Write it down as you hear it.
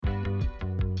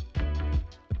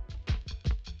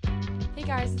Hey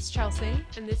guys, it's Chelsea.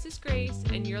 And this is Grace,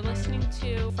 and you're listening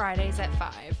to Fridays at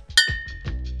 5.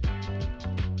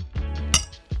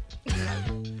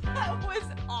 That was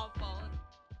awful.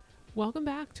 Welcome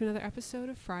back to another episode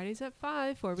of Fridays at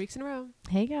 5, 4 weeks in a row.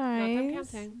 Hey Not that I'm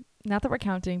guys. counting. Not that we're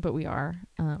counting, but we are.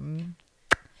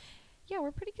 Yeah,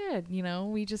 we're pretty good. You know,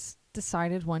 we just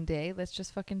decided one day, let's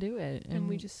just fucking do it. And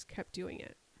we just kept doing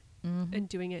it Mhm. and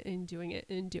doing it and doing it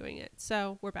and doing it.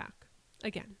 So we're back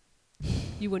again.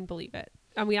 You wouldn't believe it.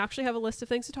 And we actually have a list of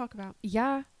things to talk about.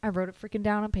 Yeah, I wrote it freaking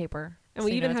down on paper. And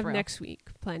we even have next week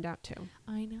planned out too.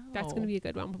 I know. That's going to be a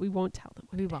good one, but we won't tell them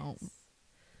what We it won't. is.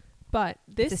 But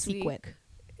this It's a secret. week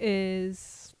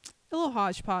is a little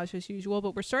hodgepodge as usual,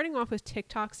 but we're starting off with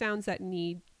TikTok sounds that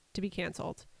need to be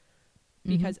canceled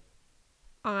because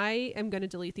I am going to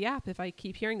delete the app if I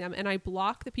keep hearing them, and I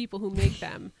block the people who make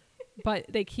them, but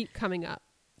they keep coming up.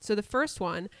 So the first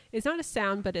one is not a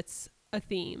sound, but it's a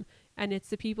theme. And it's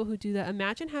the people who do the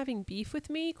imagine having beef with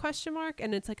me ?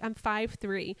 And it's like, I'm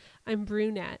 5'3", I'm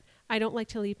brunette, I don't like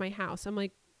to leave my house. I'm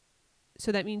like,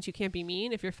 so that means you can't be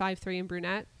mean if you're 5'3" and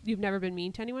brunette? You've never been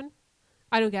mean to anyone?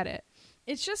 I don't get it.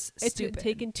 It's just It's stupid.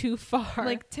 taken too far.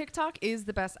 Like, TikTok is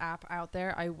the best app out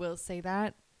there. I will say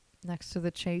that, next to the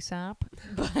Chase app.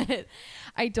 But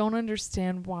I don't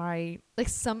understand why.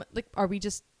 Are we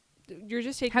just? You're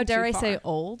just taking How dare too I far. say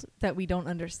old that we don't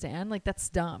understand? Like, that's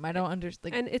dumb. I don't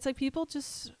understand. And it's like people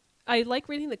just, I like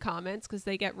reading the comments because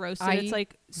they get roasted. I It's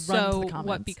like, run to the so what,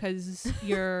 comments. because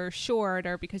you're short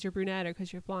or because you're brunette or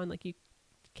because you're blonde, like you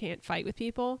can't fight with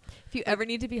people. If you ever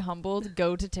need to be humbled,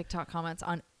 go to TikTok comments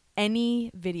on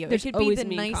any video. There's It could be always the a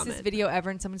mean nicest comment. video ever,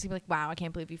 and someone's gonna be like, "Wow, I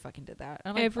can't believe you fucking did that." And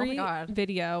I'm like, Every "Oh my god,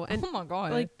 video. And oh my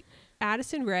god!" like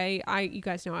Addison Rae, you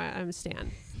guys know I'm a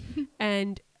stan.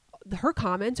 And her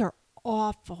comments are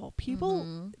awful.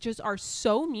 People just are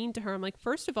so mean to her. I'm like,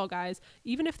 first of all, guys,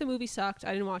 even if the movie sucked,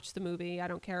 I didn't watch the movie. I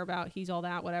don't care about He's All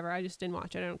That, whatever. I just didn't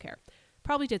watch it. I don't care.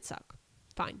 Probably did suck.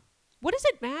 Fine. What does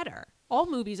it matter? All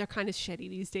movies are kind of shitty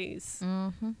these days.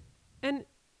 And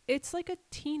it's like a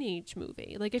teenage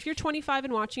movie. Like, if you're 25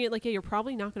 and watching it, like, yeah, you're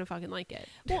probably not going to fucking like it.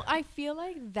 Well, I feel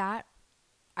like that.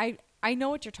 I know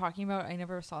what you're talking about. I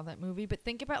never saw that movie, but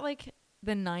think about like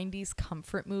the 90s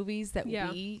comfort movies that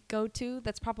we go to.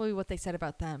 That's probably what they said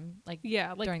about them. Like,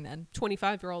 Yeah, like during then.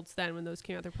 25-year-olds then when those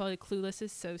came out, they're probably Clueless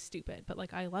is so stupid, but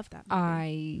like I love that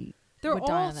movie. They're They're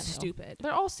all stupid.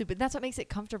 They're all stupid. That's what makes it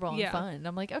comfortable and Yeah. fun.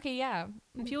 I'm like, okay, yeah.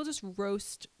 And people just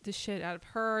roast the shit out of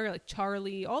her, like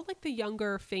Charlie, all like the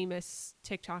younger famous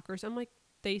TikTokers. I'm like,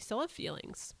 they still have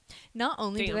feelings. Not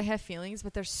only do Damn. they have feelings,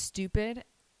 but they're stupidly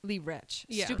rich.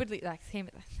 Yeah. Stupidly, that came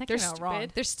They're out wrong.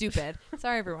 stupid. They're stupid.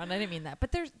 Sorry, everyone. I didn't mean that.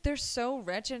 But they're so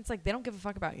rich, and it's like they don't give a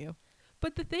fuck about you.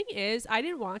 But the thing is, I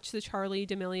didn't watch the Charlie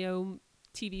D'Amelio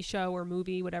TV show or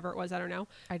movie, whatever it was. I don't know.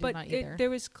 I did But not either. there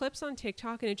was clips on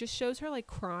TikTok, and it just shows her like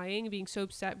crying, being so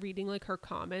upset, reading like her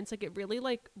comments. Like, it really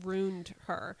like ruined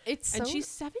her. It's And so, she's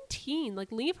 17.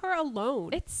 Like, leave her alone.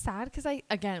 it's sad because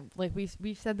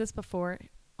we've said this before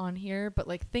on here, but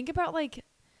like think about like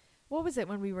what was it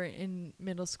when we were in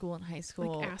middle school and high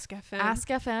school? Like Ask FM. Ask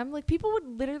FM. Like people would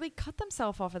literally cut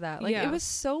themselves off of that. Like Yeah. it was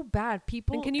so bad.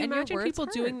 People And can you your imagine words people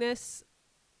hurt. doing this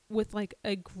with like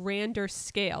a grander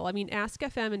scale? I mean, Ask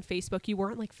FM and Facebook, you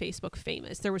weren't like Facebook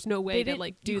famous. There was no way to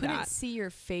like do you couldn't that. see your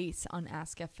face on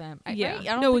Ask FM. Yeah, right? I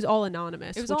don't no, it was think- all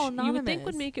anonymous. It was which all You would think anonymous.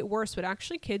 would make it worse, but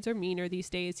actually kids are meaner these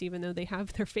days, even though they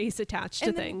have their face attached to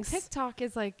and then things. TikTok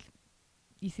is like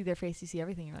you see their face, you see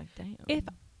everything. You're like, damn. If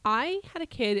I had a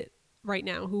kid right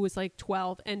now who was like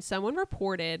 12 and someone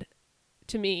reported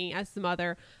to me as the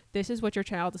mother, this is what your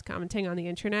child is commenting on the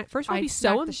internet, first of all, I'd I'd be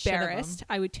so smack the shit out of 'em. embarrassed.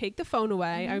 I would take the phone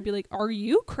away. I would be like, are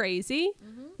you crazy?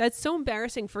 That's so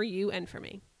embarrassing for you and for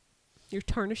me. You're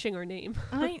tarnishing our name.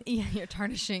 You're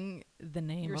tarnishing the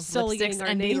name You're of sullying lipsticks our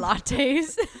and name.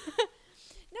 lattes.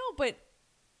 No, but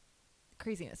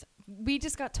craziness. We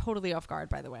just got totally off guard,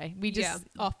 by the way. We just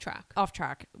off track. off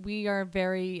track. We are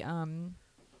very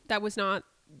That was not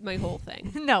my whole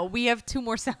thing. no, we have two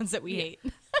more sounds that we hate.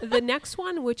 The next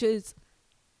one, which is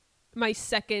my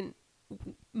second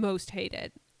most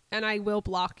hated, and I will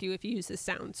block you if you use this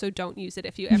sound, so don't use it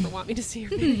if you ever want me to see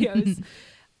your videos.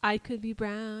 I could be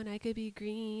brown, I could be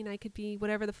green, I could be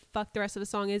whatever the fuck the rest of the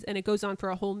song is, and it goes on for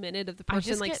a whole minute of the I person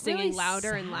just like get singing really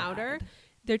louder and louder. sad.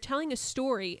 They're telling a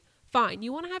story. Fine,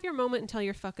 you want to have your moment and tell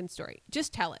your fucking story.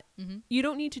 Just tell it. You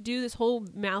don't need to do this whole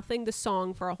mouthing the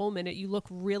song for a whole minute. You look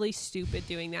really stupid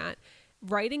doing that.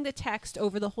 Writing the text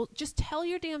over the whole, just tell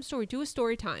your damn story. Do a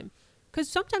story time. Because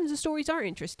sometimes the stories are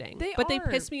interesting. They But they are.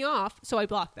 piss me off, so I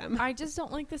block them. I just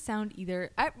don't like the sound either.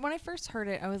 When I first heard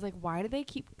it, I was like, why do they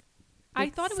keep I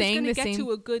like, thought it was saying going to the get same-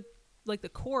 to a good like the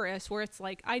chorus where it's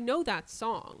like, I know that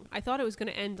song. I thought it was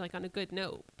going to end like on a good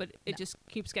note, but it just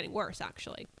keeps getting worse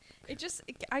actually. I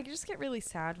just get really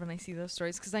sad when I see those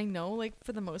stories, because I know, like,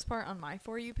 for the most part on my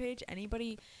For You page,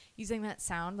 anybody using that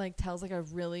sound like tells like a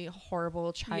really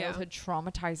horrible childhood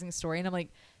traumatizing story, and I'm like,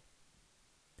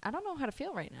 I don't know how to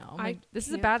feel right now. I'm like, this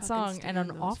is a bad song and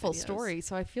an awful story,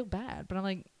 so I feel bad, but I'm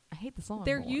like, I hate the song.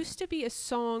 There used to be a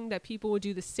song that people would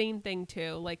do the same thing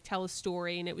to, like tell a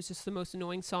story, and it was just the most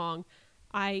annoying song.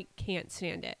 I can't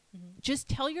stand it. Just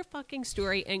tell your fucking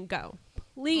story and go,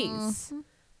 please.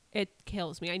 It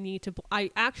kills me.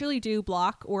 I actually do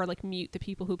block or like mute the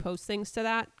people who post things to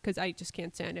that, because I just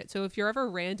can't stand it. So if you're ever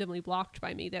randomly blocked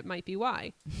by me, that might be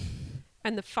why.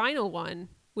 And the final one,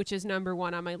 which is number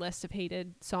 1 on my list of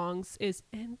hated songs, is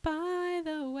 "And by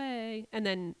the way," and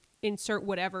then insert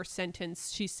whatever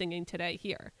sentence she's singing today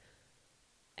here.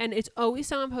 And it's always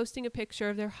someone posting a picture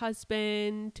of their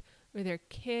husband or their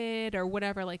kid or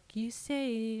whatever, like, you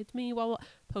saved me. Well,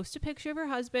 post a picture of your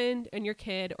husband and your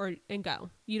kid and go.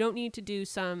 You don't need to do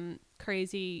some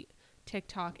crazy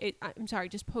TikTok. I'm sorry,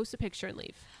 just post a picture and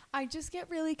leave. I just get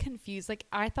really confused. Like,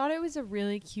 I thought it was a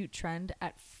really cute trend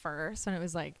at first when it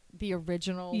was like the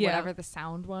original, whatever the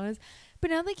sound was. But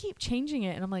now they keep changing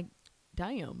it, and I'm like,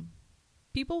 damn.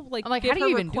 People like, I'm like, give how do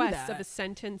you her even do requests that? of a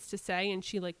sentence to say, and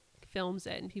she like films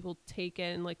it, and people take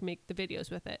it and like make the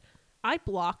videos with it. I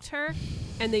blocked her,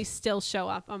 and they still show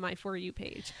up on my For You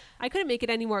page. I couldn't make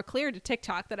it any more clear to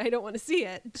TikTok that I don't want to see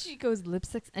it. She goes,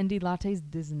 lipsticks, ND lattes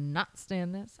does not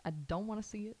stand this. I don't want to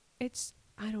see it.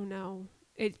 I don't know.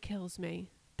 It kills me.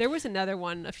 There was another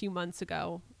one a few months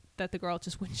ago that the girl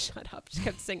just wouldn't shut up. Just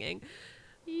kept singing.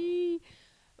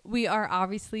 We are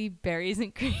obviously Berries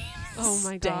and Cream. Oh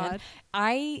my God.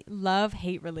 I love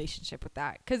hate relationship with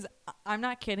that, because I'm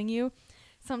not kidding you.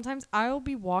 Sometimes I will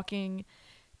be walking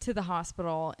to the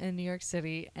hospital in New York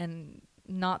City, and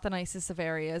not the nicest of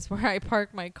areas where I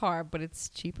park my car, but it's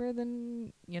cheaper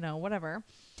than, whatever.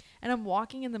 And I'm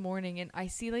walking in the morning, and I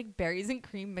see like Berries and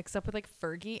Cream mixed up with like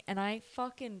Fergie, and I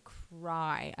fucking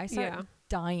cry. I start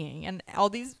dying, and all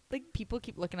these like people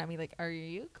keep looking at me like, are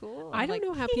you cool? I don't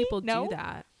know how people do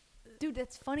that. Dude,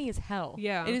 that's funny as hell.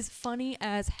 Yeah. It is funny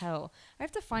as hell. I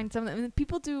have to find something. I mean,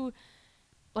 people do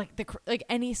like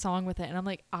any song with it, and I'm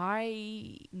like,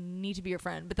 I need to be your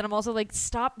friend, but then I'm also like,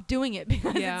 stop doing it,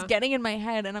 because it's getting in my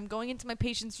head, and I'm going into my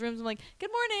patient's rooms. I'm like, good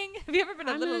morning. Have you ever been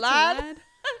a little lad?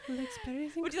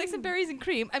 Would you like some Berries and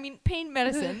Cream? I mean, pain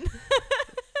medicine.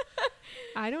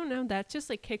 I don't know. That just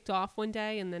like kicked off one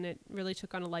day, and then it really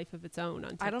took on a life of its own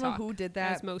on TikTok. I don't know who did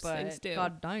that, as most things do.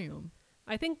 God damn.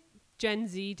 I think Gen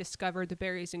Z discovered the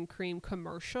Berries and Cream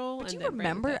commercial. But and you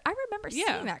remember? I remember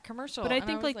seeing that commercial. But I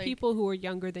think like people who are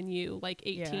younger than you, like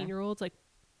 18-year-olds, like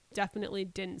definitely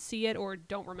didn't see it or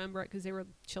don't remember it because they were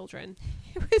children.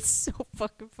 It was so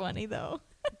fucking funny though.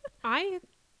 I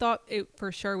thought it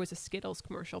for sure was a Skittles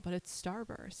commercial, but it's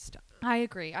Starburst. I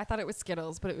agree. I thought it was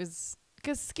Skittles, but it was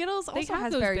because Skittles also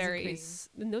has those berries.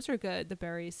 And those are good. The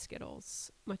berries Skittles,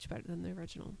 much better than the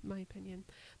original, in my opinion.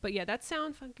 But yeah, that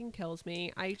sound fucking kills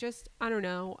me. I don't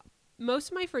know. Most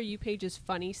of my For You page is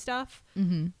funny stuff,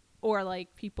 or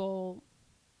like people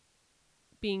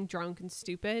being drunk and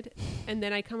stupid, and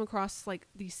then I come across like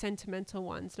these sentimental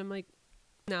ones, and I'm like,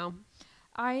 no.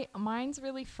 Mine's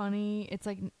really funny. It's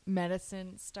like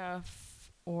medicine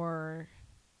stuff, or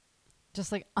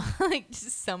just like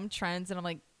just some trends, and I'm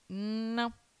like,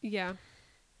 no. Yeah.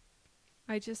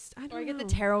 I don't know. I get the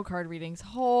tarot card readings.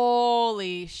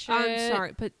 Holy shit. I'm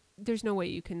sorry, but there's no way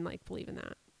you can like believe in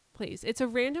that. Please. It's a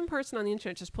random person on the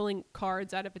internet just pulling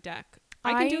cards out of a deck.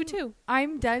 I can do it too.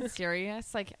 I'm dead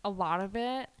serious. Like a lot of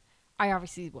it, I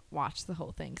obviously watch the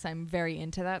whole thing because I'm very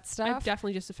into that stuff. I've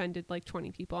definitely just offended like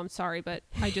 20 people. I'm sorry, but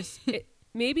I just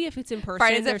maybe if it's in person,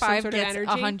 Fridays there's at 5 some sort of gets energy.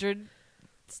 100.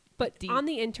 But on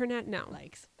the internet, no.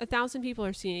 Likes. 1,000 people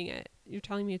are seeing it. You're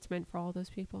telling me it's meant for all those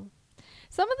people?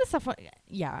 Some of the stuff,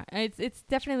 yeah, it's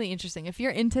definitely interesting. If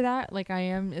you're into that, like I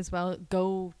am as well,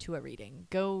 go to a reading.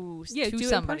 Go to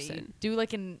somebody. In person. Do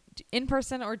like an in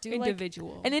person or do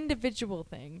individual. Like an individual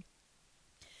thing.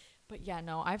 But yeah,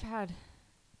 no, I've had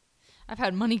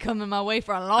money coming my way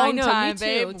for a long time,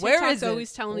 babe. TikTok's where is it?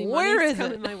 Always telling me money's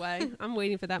coming my way. I'm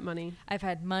waiting for that money. I've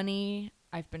had money.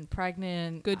 I've been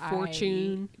pregnant. Good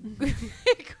fortune. Good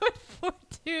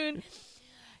fortune.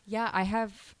 Yeah,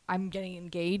 I'm getting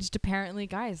engaged apparently.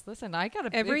 Guys, listen,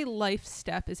 every life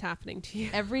step is happening to you.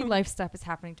 Every life step is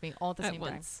happening to me all at the same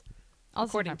time.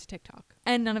 According to TikTok.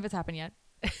 And none of it's happened yet.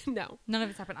 No. None of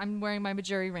it's happened. I'm wearing my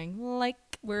Majuri ring. Like,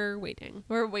 we're waiting.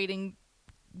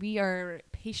 We are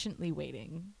patiently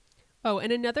waiting. Oh,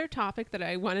 and another topic that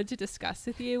I wanted to discuss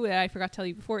with you that I forgot to tell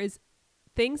you before is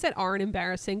things that aren't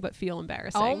embarrassing but feel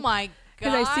embarrassing. Oh my god.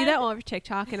 Because I see that all over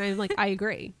TikTok and I'm like, I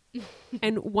agree.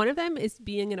 And one of them is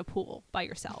being in a pool by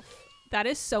yourself. That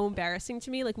is so embarrassing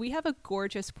to me. Like, we have a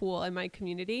gorgeous pool in my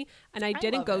community and I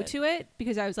didn't love go it. to it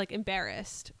because I was like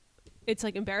embarrassed. It's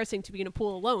like embarrassing to be in a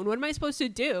pool alone. What am I supposed to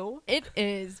do? It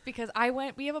is, because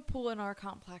we have a pool in our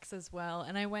complex as well,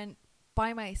 and I went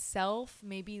by myself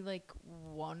maybe like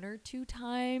 1 or 2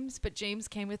 times, but James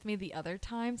came with me the other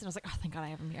times and I was like, oh, thank god I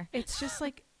have him here. It's just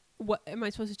like, what am I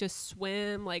supposed to just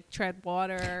swim, like tread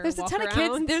water? There's a walk ton around? of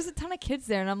kids. There's a ton of kids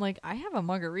there, and I'm like, I have a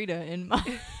margarita in my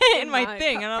in my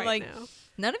thing, cup and I'm right like, now.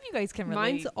 none of you guys can relate.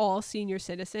 Mine's all senior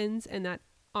citizens, and that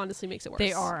honestly makes it worse.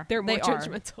 They are. They're more They are.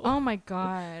 judgmental. Oh my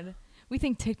god. We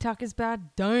think TikTok is bad.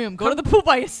 Damn, go to the pool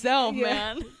by yourself, Yeah.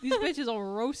 man. These bitches will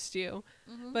roast you.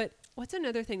 Mhm. But what's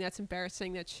another thing that's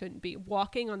embarrassing that shouldn't be?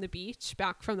 Walking on the beach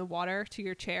back from the water to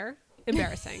your chair.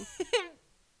 Embarrassing.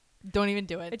 Don't even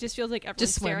do it. It just feels like everyone's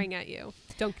Just swim. staring at you.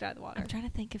 Don't get out of the water. I'm trying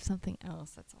to think of something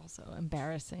else that's also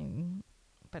embarrassing,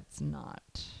 but it's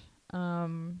not.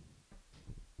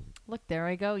 Look, there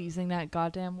I go, using that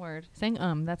goddamn word. Saying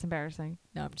that's embarrassing.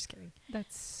 No, I'm just kidding.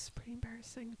 That's pretty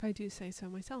embarrassing if I do say so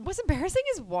myself. What's embarrassing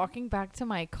is walking back to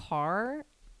my car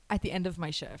at the end of my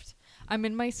shift. I'm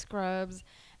in my scrubs,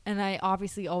 and I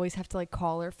obviously always have to like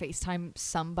call or FaceTime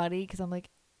somebody because I'm like,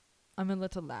 I'm a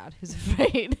little lad who's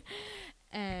afraid.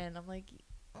 And I'm like,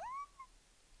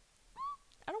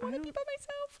 I don't want to be by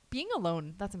myself. Being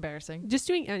alone, that's embarrassing. Just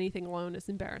doing anything alone is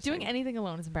embarrassing. Doing anything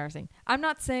alone is embarrassing. I'm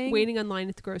not saying Waiting online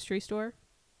at the grocery store.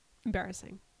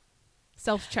 Embarrassing.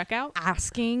 Self-checkout.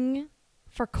 asking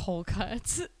for cold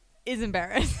cuts is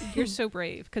embarrassing. You're so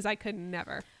brave because I could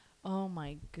never. Oh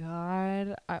my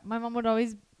god. My mom would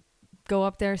always go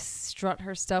up there, strut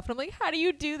her stuff, and I'm like, how do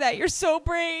you do that? You're so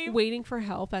brave. Waiting for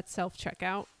help at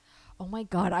self-checkout. Oh my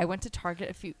god, I went to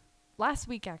Target last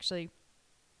week actually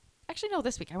no,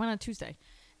 this week. I went on Tuesday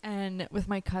and with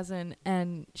my cousin,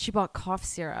 and she bought cough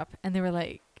syrup, and they're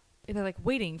like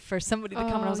waiting for somebody to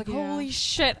come, and I was like, yeah. holy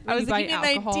shit. When I was you like, buy you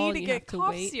need an alcohol ID and to you get have to cough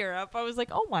wait. syrup. I was like,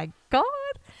 oh my god.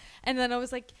 And then I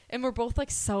was like, and we're both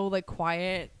like so like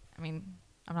quiet. I mean,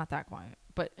 I'm not that quiet,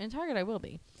 but in Target I will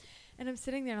be. And I'm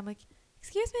sitting there and I'm like,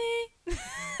 excuse me.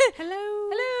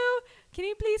 Hello. Can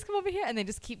you please come over here? And they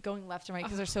just keep going left and right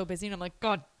because they're so busy. And I'm like,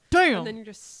 god damn. And then you're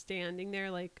just standing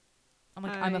there like, I'm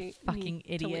like, I'm I a fucking need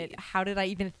to idiot. leave. How did I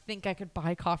even think I could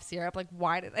buy cough syrup? Like,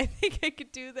 why did I think I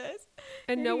could do this?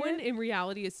 and no Idiot. one in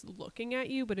reality is looking at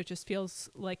you, but it just feels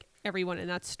like everyone in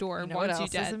that store You know what wants you else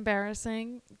is dead.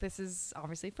 embarrassing? This is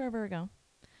obviously forever ago.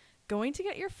 Going to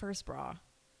get your first bra.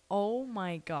 Oh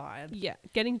my god. Yeah,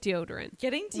 getting deodorant.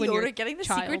 Getting When you're deodorant, getting the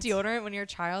secret child. deodorant when you're a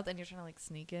child and you're trying to like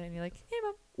sneak it and you're like, hey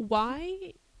mom.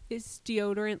 Why is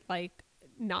deodorant like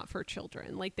not for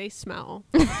children? Like, they smell.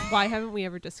 Why haven't we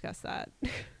ever discussed that?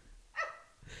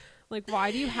 Like,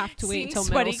 why do you have to wait Seeing until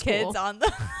sweaty middle school? kids on the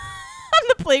on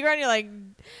the playground, you're like,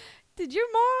 did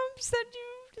your mom send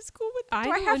you to school with? I do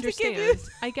I don't have understand. to give you?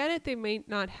 I get it. They may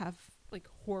not have like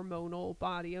hormonal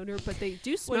body odor, but they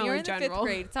do smell When you're in in the general. 5th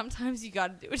grade, sometimes you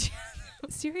gotta do it.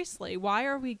 Seriously, why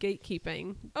are we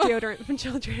gatekeeping Oh. deodorant from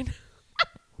children?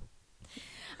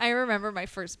 I remember my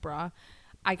first bra.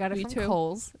 I got it Me from too.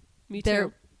 Kohl's. Me They're-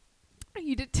 too.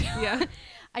 You did too. Yeah,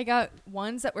 I got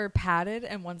ones that were padded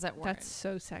and ones that weren't. that's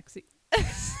so sexy.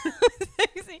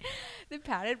 The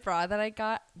padded bra that I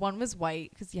got, one was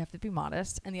white because you have to be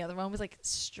modest, and the other one was like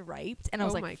striped. And I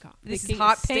was Oh like, my God, this is making a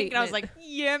hot pink. And I was like, statement.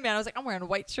 yeah, man. I was like, I'm wearing a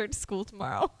white shirt to school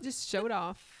tomorrow. Just showed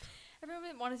off.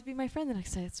 Everyone wanted to be my friend the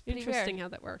next day. It's pretty Interesting weird. how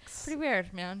that works. Pretty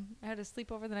weird, man. I had to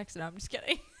sleep over the next day. No, I'm just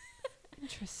kidding.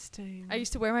 Interesting. I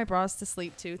used to wear my bras to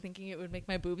sleep too, thinking it would make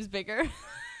my boobs bigger.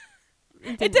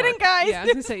 It It didn't, work. guys. Yeah, I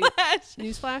was gonna say, Flash.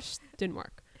 newsflash, didn't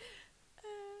work.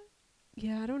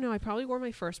 Yeah, I don't know. I probably wore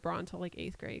my first bra until like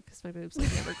 8th grade because my boobs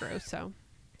like never grow. So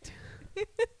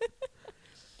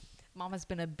Mama's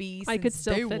been a bee. I could since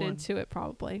still day fit one. into it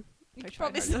probably. You I could tried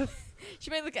probably hard still, enough.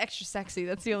 she might look extra sexy.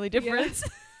 That's the only difference.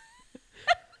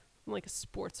 I'm like a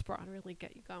sports bra to really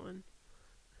get you going.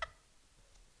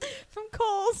 From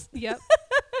Kohl's. Yep.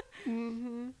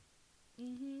 Mm-hmm.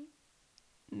 Mm-hmm.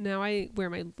 Now I wear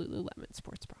my Lululemon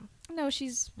sports bra. No,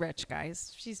 she's rich,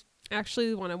 guys. She's. Actually,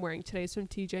 the one I'm wearing today is from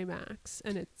TJ Maxx,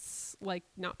 and it's like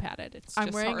not padded. It's I'm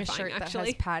just wearing a horrifying, shirt that actually.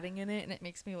 has padding in it, and it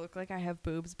makes me look like I have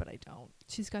boobs, but I don't.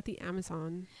 She's got the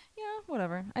Amazon. Yeah,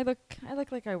 whatever. I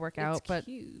look like I work out, It's but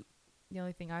cute. the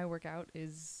only thing I work out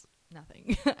is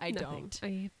nothing. I Nothing. don't.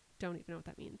 I don't even know what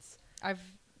that means. I've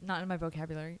not in my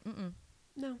vocabulary. Mm-mm.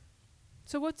 No.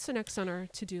 So what's the next on our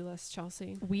to-do list,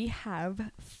 Chelsea? We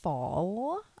have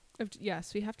fall.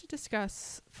 Yes, we have to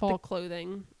discuss fall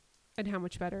clothing. And how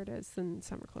much better it is than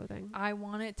summer clothing. I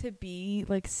want it to be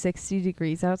like 60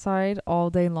 degrees outside all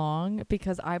day long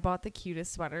because I bought the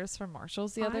cutest sweaters from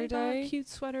Marshalls the other day. I bought cute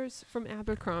sweaters from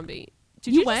Abercrombie.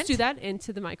 Did You you just went? do that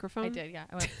into the microphone? I did, yeah.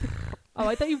 I went, Oh,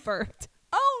 I thought you burped.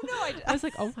 oh, no, I I was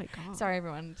like, oh my God. Sorry,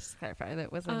 everyone. Just to clarify,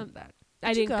 that wasn't that.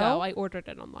 I Did you didn't go? go. I ordered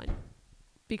it online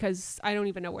because I don't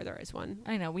even know where there is one.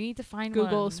 I know. We need to find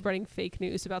Google one. spreading fake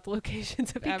news about the locations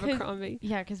of Because- Abercrombie.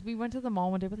 Yeah, because we went to the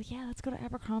mall one day. We're like, yeah, let's go to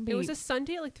Abercrombie. It was a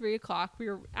Sunday at like 3:00. We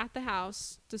were at the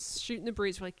house just shooting the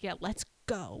breeze. We're like, yeah, let's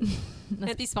go.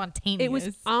 Let's and be spontaneous. It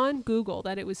was on Google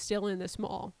that it was still in this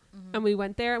mall. Mhm. And we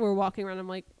went there and we were walking around. I'm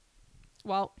like,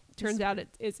 well, turns This- out it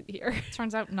isn't here.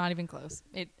 Turns out not even close.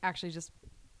 It actually just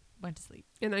went to sleep.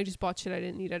 And I just bought shit I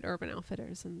didn't need at Urban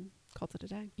Outfitters and called it a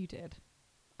day. You did.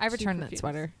 I Super returned that confused.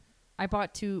 sweater. I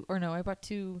bought two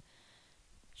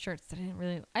shirts that I didn't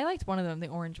really. I liked one of them, the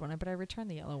orange one, but I returned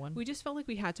the yellow one. We just felt like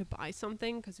we had to buy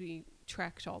something because we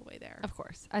trekked all the way there. Of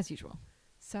course, as usual.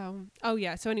 So, oh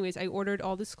yeah. So anyways, I ordered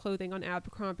all this clothing on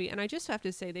Abercrombie and I just have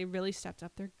to say they really stepped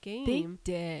up their game. They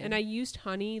did. And I used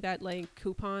Honey, that like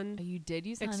coupon you did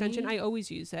use extension. Honey? I always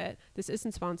use it. This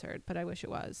isn't sponsored, but I wish it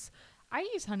was. I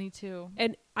use Honey too.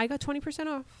 And I got 20%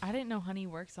 off. I didn't know Honey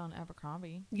works on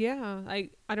Abercrombie. Yeah.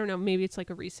 I don't know. Maybe it's like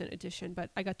a recent addition,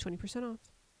 but I got 20% off.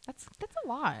 That's a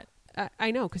lot.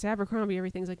 I know, because Abercrombie,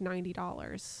 everything's like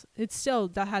 $90. It's still,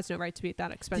 that has no right to be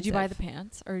that expensive. Did you buy the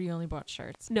pants or you only bought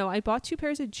shirts? No, I bought 2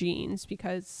 pairs of jeans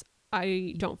because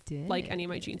I don't like any of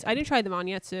my jeans. I didn't try them on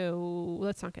yet, so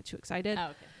let's not get too excited. Oh,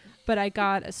 okay. But I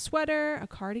got a sweater, a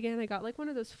cardigan. I got like one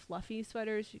of those fluffy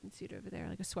sweaters. You can see it over there,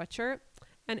 like a sweatshirt.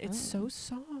 And it's so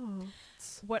soft.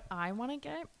 What I want to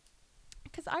get,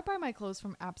 because I buy my clothes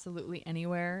from absolutely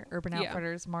anywhere. Urban Yeah.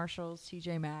 Outfitters, Marshalls,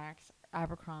 TJ Maxx,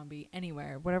 Abercrombie,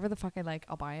 anywhere. Whatever the fuck I like,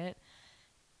 I'll buy it.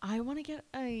 I want to get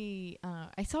I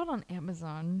saw it on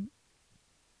Amazon.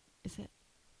 Is it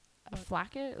a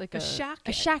flacket? Like A a shacket.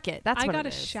 A shacket. That's I what got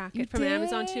it a is. shacket You from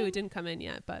Amazon too. did? It didn't come in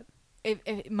yet, but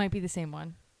It might be the same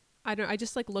one. I don't. I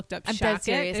just like looked up I'm shacket. dead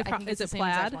serious. It I pro- think is it's it the same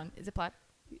exact plaid? one. Is it plaid?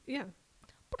 Yeah.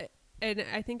 And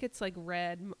I think it's like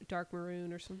red, dark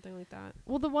maroon, or something like that.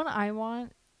 Well, the one I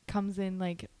want comes in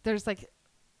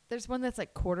there's one that's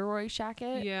like corduroy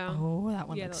shacket. Yeah. Oh, that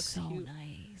one Yeah, looks that looks so cute.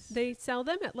 nice. They sell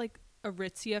them at like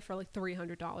Aritzia for like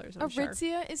 $300. I'm sure.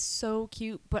 Aritzia is so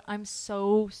cute, but I'm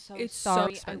so It's so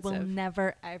sorry. I will expensive.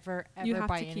 never, ever, You ever have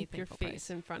buy to anything keep your full face price.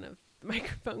 in front of the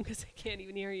microphone because I can't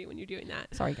even hear you when you're doing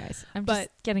that. Sorry, guys. I'm But-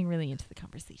 just getting really into the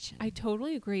conversation. I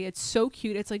totally agree. It's so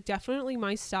cute. It's like definitely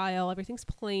my style. Everything's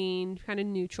plain, kind of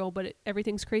neutral, but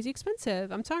everything's crazy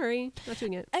expensive. I'm sorry, not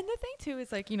doing it. and the thing too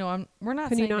is like, we're not.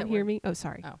 Can you saying not that hear we're- me? Oh,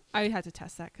 sorry. Oh. I had to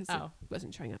test that because Oh. it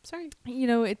wasn't showing up. Sorry.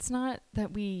 It's not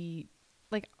that we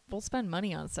like we'll spend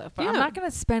money on stuff, but I'm Yeah. not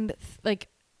gonna spend like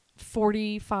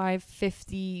 $45,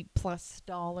 $50 plus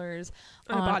dollars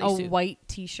On a on a bodysuit. white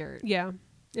T-shirt. Yeah,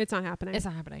 it's not happening. It's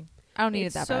not happening. I don't need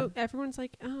It's it that so bad. everyone's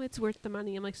like, oh, it's worth the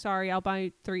money. I'm like, sorry, I'll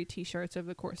buy 3 T-shirts over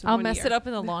the course of I'll one mess year. it up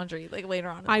in the laundry like later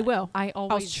on. in I life. will. I I'll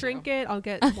always shrink do. it. I'll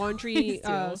get laundry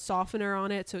Always do. softener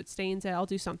on it so it stains it. I'll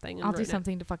do something. And I'll do ruin it.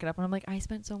 something to fuck it up, and I'm like, I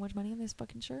spent so much money on this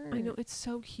fucking shirt. I know, it's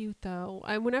so cute though.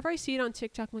 Whenever I see it on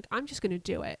TikTok, I'm like, I'm just gonna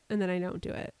do it, and then I don't do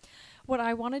it. What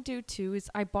I want to do too is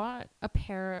I bought a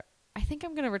pair. I think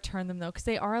I'm gonna return them though because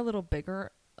they are a little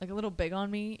bigger, like a little big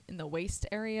on me in the waist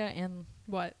area and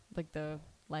What? like the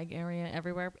leg area,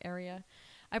 everywhere area.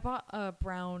 I bought a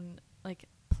brown like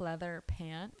pleather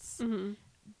pants, Mm-hmm.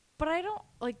 but I don't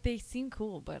like. They seem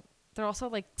cool, but they're also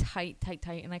like tight,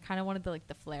 and I kind of wanted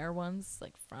the flare ones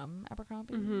like from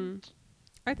Abercrombie. Mm-hmm.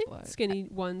 I think What? skinny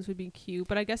ones would be cute,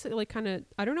 but I guess it like kind of.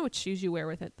 I don't know what shoes you wear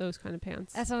with it. Those kind of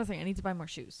pants. That's another thing. I need to buy more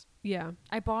shoes. Yeah.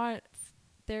 I bought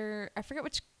I forget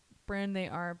which brand they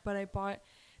are, but I bought.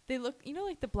 They look,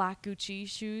 like the black Gucci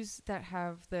shoes that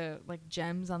have the like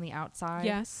gems on the outside.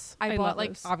 Yes. I bought love like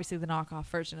those. obviously the knockoff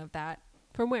version of that.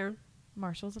 From where?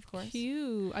 Marshalls, of course.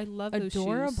 Cute. I love those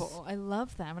Adorable. shoes. I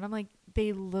love them, and I'm like,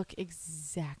 they look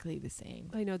exactly the same.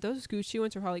 I know those Gucci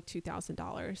ones are probably like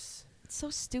 $2,000. It's so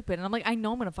stupid, and I'm like, I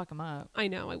know I'm gonna fuck them up. I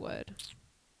know I would.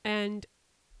 And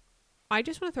I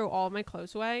just want to throw all of my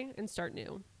clothes away and start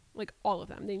new. Like all of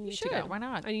them. They need to go. Why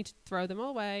not? I need to throw them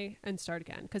all away and start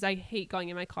again because I hate going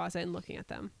in my closet and looking at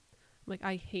them. I'm like,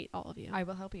 I hate all of you. I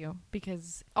will help you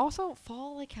because also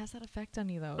fall like has that effect on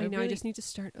you though. I It know. I really- just need to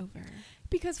start over.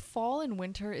 because fall and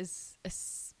winter is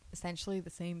essentially the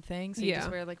same thing. So you just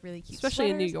Yeah. wear like really cute, Especially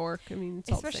in New sweaters. York. I mean, it's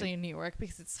all the Especially same. in New York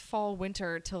because it's fall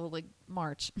winter till like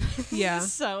March. Yeah.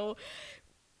 So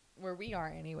where we are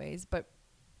anyways, but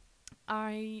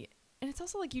and it's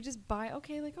also like you just buy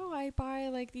I buy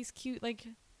like these cute like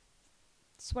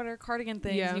sweater cardigan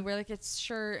things. Yeah. And you wear like a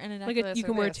shirt and a Like necklace. you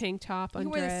can wear a this. tank top You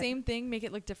under can wear the it. same thing, make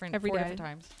it look different Every 4 day. different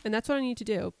times. And that's what I need to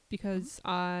do because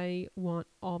I want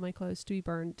all my clothes to be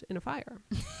burned in a fire.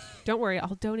 Don't worry,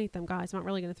 I'll donate them, guys. I'm not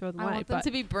really going to throw them I away. want them But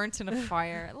to be burnt in a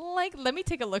fire. Like, let me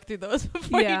take a look through those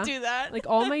before Yeah. you do that. like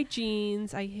all my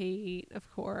jeans, I hate, of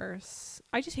course.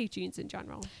 I just hate jeans in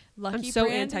general. Lucky so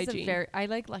Brand is anti-jean. I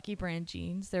like Lucky Brand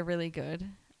jeans. They're really good.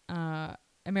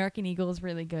 American Eagle is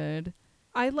really good.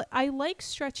 I like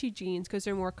stretchy jeans because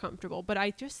they're more comfortable, but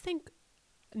I just think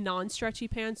non-stretchy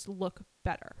pants look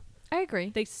better. I agree.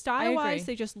 They style-wise,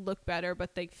 agree. they just look better,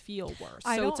 but they feel worse.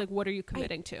 I So it's don't- like, what are you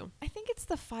committing to? I think it's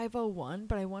the 501,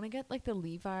 but I want to get like the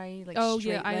Levi like Oh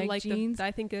straight yeah, I leg like jeans.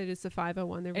 I think it is the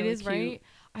 501. They're It really is cute. right.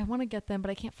 I want to get them,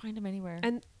 but I can't find them anywhere.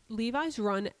 And Levi's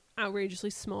run outrageously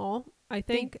small, I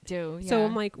they think. do. Yeah. So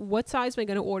I'm like, what size am I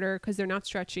going to order? Because they're not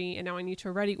stretchy, and now I need to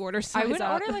already order size I would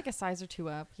up. order like a size or two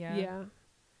up. Yeah. Yeah.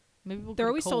 Maybe we'll. They're go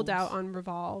to always sold out Kohl's. on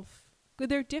Revolve. Good,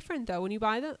 they're different though. When you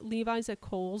buy the Levi's at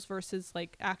Kohl's versus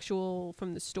like actual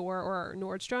from the store or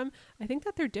Nordstrom, I think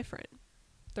that they're different.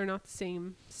 They're not the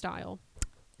same style.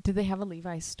 Do they have a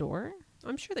Levi's store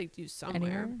I'm sure they do somewhere.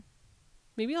 anywhere?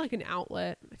 Maybe like an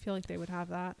outlet. I feel like they would have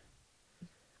that.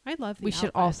 I love the We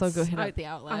should also go outlets. hit up the I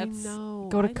outlets. know.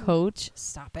 Go to I Coach.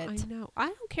 Stop it. I know. I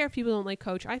don't care if people don't like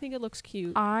Coach. I think it looks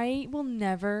cute. I will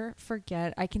never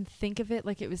forget. I can think of it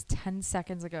like it was 10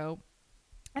 seconds ago.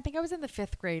 I think I was in the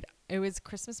 5th grade. It was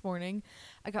Christmas morning.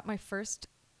 I got my first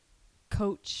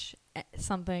Coach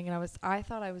something, and I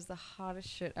thought I was the hottest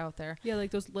shit out there. Yeah,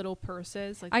 like those little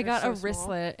purses. Like I they're got so a small.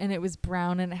 wristlet, and it was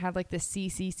brown, and it had like the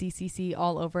CCCCC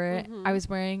all over it. Mhm. I was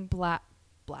wearing plaid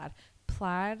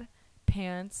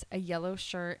pants, a yellow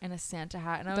shirt, and a Santa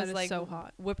hat, and I That was is like so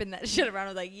hot. whipping that shit around. I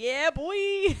was like, yeah, boy.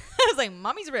 I was like,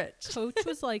 mommy's rich. Coach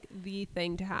was like the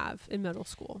thing to have in middle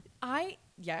school.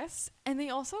 Yes, and they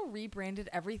also rebranded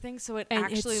everything, so it And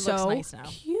actually it's looks so nice now.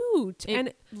 cute. It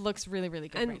and looks really, really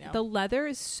good and right now. the leather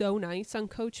is so nice on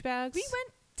Coach bags. We went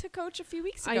to Coach a few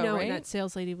weeks ago, I know, right? and that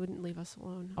sales lady wouldn't leave us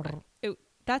alone. Oh.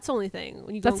 That's the only thing.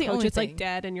 When you go That's on the Coach, only it's like thing.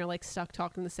 dead and you're like stuck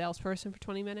talking to the salesperson for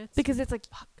 20 minutes. Because it's like,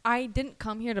 I didn't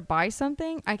come here to buy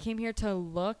something. I came here to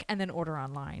look and then order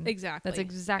online. Exactly. That's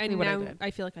exactly and what now I did.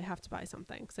 I feel like I have to buy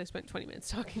something because I spent 20 minutes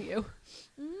talking to you.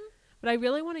 Mhm. But I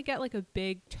really want to get like a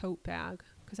big tote bag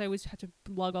because I always have to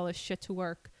lug all this shit to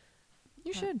work.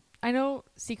 You should. I know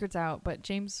secret's out, but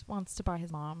James wants to buy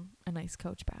his mom a nice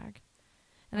Coach bag.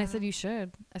 And I said, you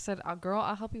should. I said, girl,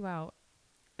 I'll help you out.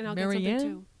 And I'll Marianne? get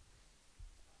something too.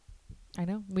 I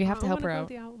know. We have to help her I out. wanna go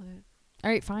to the outlet. All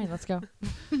right, fine. Let's go.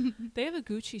 They have a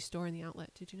Gucci store in the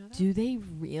outlet. Did you know that? Do they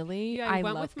really? Yeah, I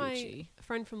went love with my Gucci.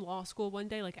 friend from law school one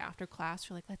day, like after class.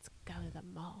 We're like, let's go to the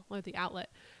mall or the outlet.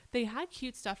 They had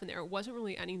cute stuff in there. It wasn't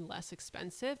really any less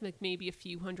expensive, like maybe a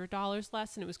few $100s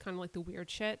less, and it was kind of like the weird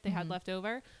shit they had Mhm. left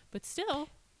over. But still,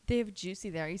 They have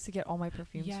Juicy there. I used to get all my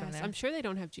perfumes from yes, there. I'm sure they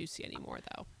don't have Juicy anymore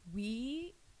though.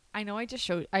 I know I just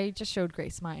showed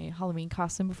Grace my Halloween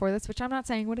costume before this, which I'm not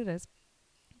saying what it is.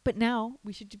 But now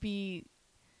we should be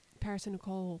Paris and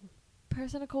Nicole.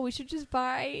 Nicole. We should just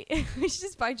buy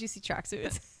Juicy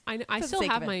tracksuits. I For the still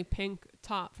sake have of it. my pink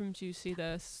top from Juicy,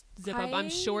 the zip up. I'm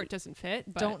sure it doesn't fit,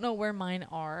 but Don't know where mine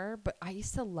are, but I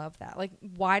used to love that. Like,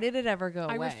 why did it ever go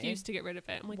I away? refuse to get rid of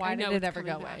it. I'm like, Why I know did it it's ever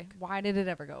go coming away? back. Why did it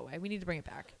ever go away? We need to bring it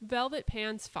back. Velvet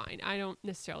pants, fine. I don't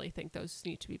necessarily think those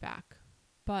need to be back,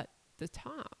 but the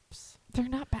tops. They're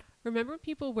not bad. Remember when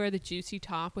people wear the Juicy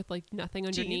top with like nothing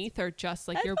Jeans? underneath or just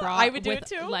like That's your what bra I would do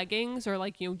with it too. leggings or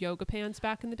like yoga pants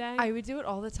back in the day? I would do it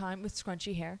all the time with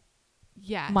scrunchy hair.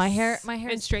 yes. My hair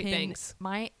and is straight pinned. bangs.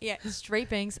 Straight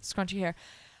bangs, scrunchy hair,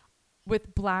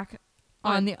 with black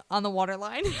On- on the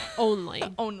waterline Only.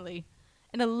 only,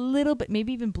 and a little bit,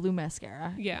 maybe even blue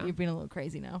mascara. Yeah. You're being a little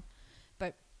crazy now,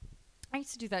 but I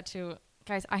used to do that too,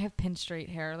 guys. I have pin straight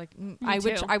hair. Like I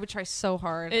would, too. I would try so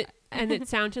hard. And it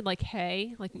sounded like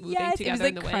hay, like moving yes, it together was like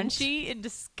in the wind. crunchy and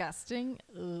disgusting.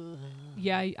 Ugh.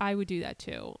 Yeah, I would do that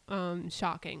too.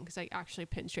 Shocking because I actually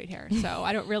pin straight hair, so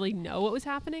I don't really know what was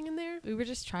happening in there. We were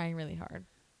just trying really hard.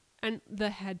 And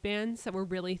the headbands that were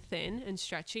really thin and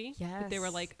stretchy. Yes. They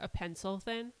were like a pencil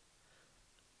thin.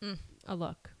 A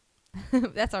look.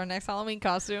 That's our next Halloween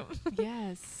costume.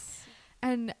 Yes.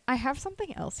 And I have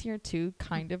something else here too,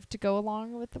 kind of to go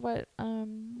along with what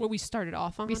What we started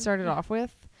off on. we started off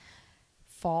with.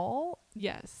 Fall.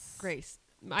 Yes. Grace,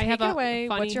 I take have it a away.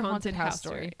 funny What's your haunted haunted house house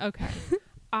story? Okay.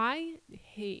 I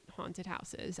hate haunted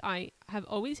houses. I have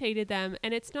always hated them.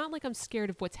 And it's not like I'm scared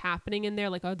of what's happening in there,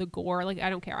 like the gore. Like, I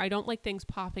don't care. I don't like things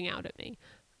popping out at me.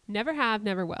 Never have,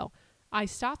 never will. I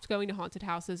stopped going to haunted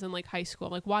houses in like high school.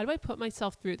 I'm like, why do I put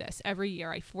myself through this every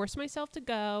year? I force myself to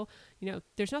go. You know,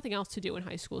 there's nothing else to do in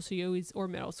high school. So you always, or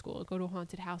middle school, go to a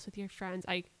haunted house with your friends.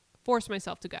 I force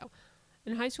myself to go.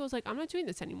 In high school, I was like, I'm not doing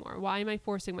this anymore. Why am I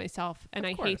forcing myself? And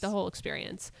I hate the whole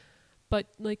experience. But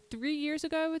like 3 years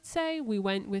ago, I would say, we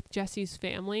went with Jesse's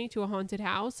family to a haunted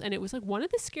house. And it was like one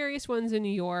of the scariest ones in New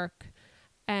York.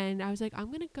 And I was like, I'm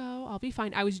going to go. I'll be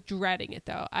fine. I was dreading it,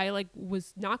 though. I like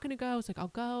was not going to go. I was like, I'll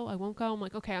go. I won't go. I'm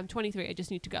like, okay, I'm 23. I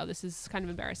just need to go. This is kind of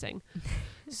embarrassing.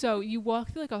 So you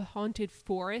walk through like a haunted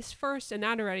forest first, and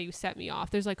that already set me off.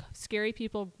 There's like scary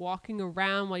people walking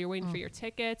around while you're waiting for your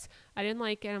tickets. I didn't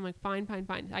like it. I'm like, fine.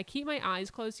 I keep my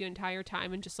eyes closed the entire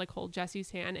time and just like hold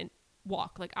Jesse's hand and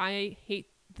walk. Like, I hate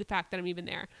the fact that I'm even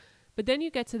there. But then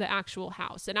you get to the actual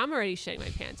house, and I'm already shitting my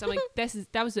pants. I'm like,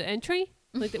 that was the entry?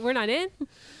 Like, we're not in?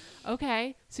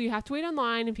 Okay. So you have to wait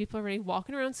online, and people are already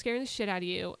walking around scaring the shit out of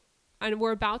you. And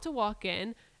we're about to walk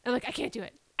in, and like, I can't do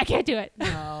it.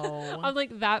 No. I'm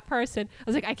like that person. I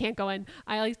was like, I can't go in.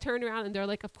 I like turn around, and they're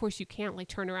like, of course you can't like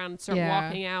turn around and start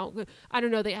walking out. I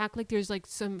don't know. They act like there's like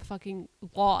some fucking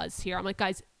laws here. I'm like,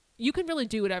 guys, you can really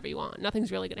do whatever you want.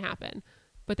 Nothing's really going to happen.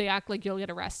 But they act like you'll get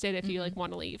arrested if you like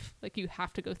want to leave. Like, you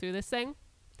have to go through this thing.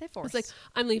 They force. It's like,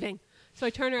 I'm leaving. So I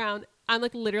turn around. I'm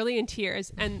like literally in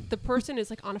tears, and the person is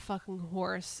like on a fucking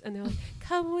horse, and they're like,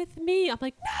 come with me. I'm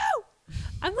like, no,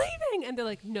 I'm leaving. And they're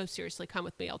like, no, seriously, come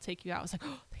with me. I'll take you out. I was like,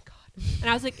 oh, thank God. And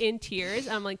I was like in tears.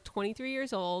 I'm like 23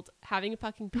 years old, having a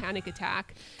fucking panic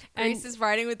attack. Grace is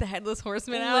riding with the headless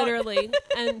horseman out. Literally.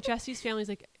 And Jesse's family's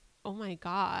like, oh my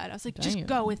God. I was like, just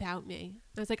go without me.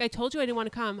 I was like, I told you I didn't want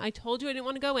to come. I told you I didn't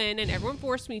want to go in, and everyone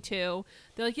forced me to.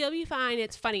 They're like, you'll be fine.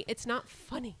 It's funny. It's not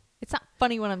funny. It's not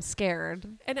funny when I'm scared.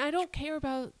 And I don't care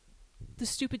about the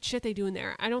stupid shit they do in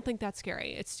there. I don't think that's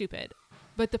scary. It's stupid.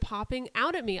 But the popping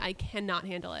out at me, I cannot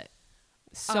handle it.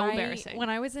 So embarrassing. When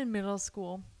I was in middle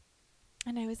school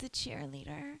and I was a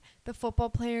cheerleader, the football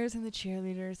players and the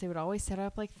cheerleaders, they would always set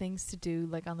up like things to do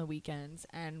like on the weekends.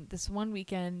 And this one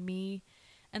weekend, me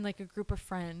and like a group of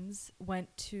friends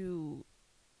went to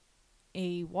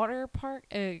a water park,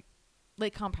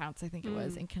 Lake Compounce, I think it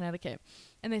was, in Connecticut.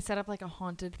 And they set up like a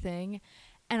haunted thing.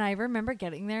 And I remember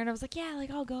getting there and I was like, yeah, like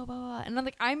I'll go, blah, blah. And I'm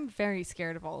like, I'm very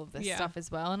scared of all of this stuff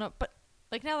as well. And but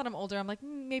like now that I'm older, I'm like,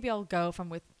 maybe I'll go if I'm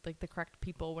with like the correct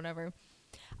people, whatever.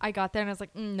 I got there and I was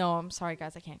like, no, I'm sorry,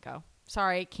 guys, I can't go.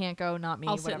 Sorry, can't go, not me,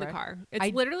 I'll whatever. sit in the car.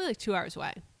 It's literally like 2 hours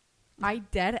away. I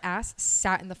dead ass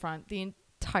sat in the front the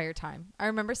entire time. I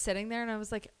remember sitting there and I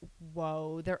was like,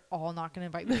 whoa, they're all not going to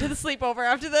invite me to the sleepover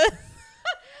after this.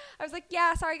 I was like,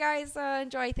 yeah, sorry guys,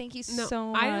 enjoy. Thank you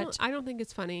so much. I don't think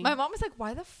it's funny. My mom was like,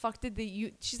 why the fuck did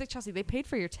she's like, Chelsea, they paid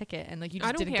for your ticket and like you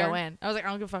just didn't go in. I was like, I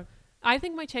don't give a fuck. I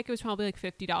think my ticket was probably like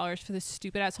 $50 for this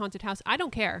stupid ass haunted house. I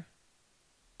don't care.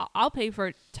 I'll pay for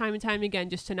it time and time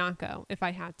again just to not go if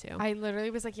I had to. I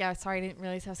literally was like, yeah, sorry, I didn't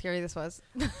realize how scary this was.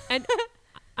 And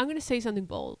I'm going to say something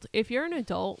bold. If you're an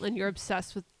adult and you're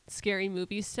obsessed with scary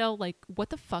movies still, like,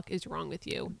 what the fuck is wrong with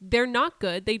you? They're not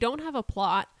good. They don't have a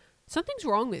plot. Something's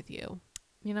wrong with you.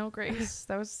 You know, Grace,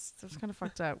 that was kind of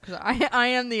fucked up because I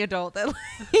am the adult that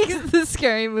likes the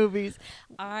scary movies.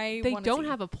 They don't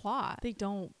have a plot. They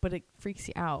don't, but it freaks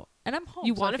you out. And I'm home.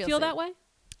 You want to feel that way?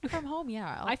 If I'm home,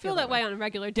 yeah. I feel that way on a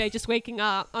regular day, just waking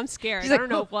up. I'm scared. She's I like, don't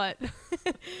know what.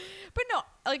 But no,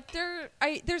 like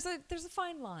there's a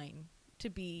fine line to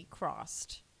be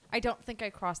crossed. I don't think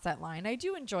I crossed that line. I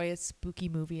do enjoy a spooky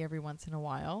movie every once in a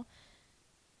while.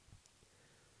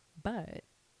 But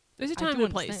there's a time and a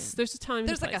place. There's a time and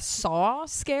a place. There's like a Saw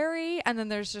scary, and then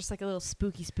there's just like a little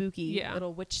spooky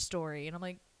little witch story. And I'm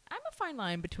like, I'm a fine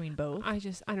line between both. I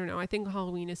don't know. I think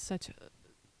Halloween is such a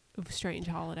strange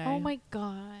holiday. Oh my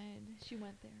God. She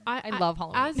went there. I love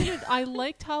Halloween. I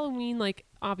liked Halloween, like,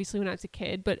 obviously when I was a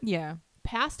kid, but yeah.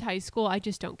 Past high school, I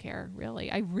just don't care,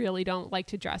 really. I really don't like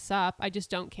to dress up. I just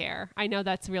don't care. I know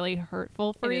that's really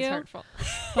hurtful for you. It is hurtful.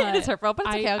 It is hurtful, but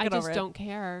it's okay. I just don't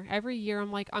care. Every year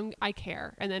I'm like, I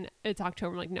care. And then it's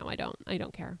October. I'm like, no, I don't. I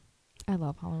don't care. I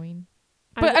love Halloween.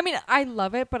 But I mean, I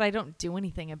love it, but I don't do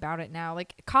anything about it now.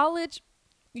 Like college,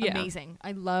 amazing.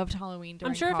 I loved Halloween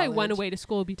during I'm sure college. if I went away to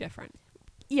school, it would be different.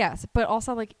 Yes, but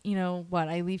also like, you know what,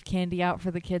 I leave candy out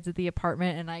for the kids at the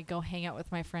apartment and I go hang out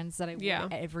with my friends that I wear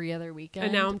every other weekend.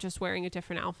 And now I'm just wearing a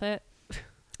different outfit.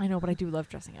 I know, but I do love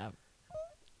dressing up.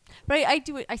 But I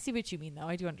do it. I see what you mean though.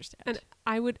 I do understand. And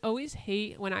I would always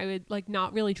hate when I would like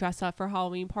not really dress up for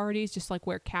Halloween parties, just like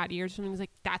wear cat ears or something. It's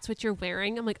like, that's what you're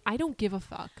wearing? I'm like, I don't give a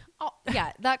fuck. Oh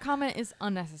yeah, that comment is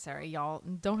unnecessary, y'all.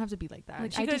 Don't have to be like that.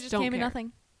 Like, I just don't care.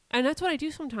 Nothing. And that's what I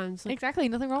do sometimes. Like, exactly.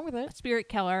 Nothing wrong with it. Spirit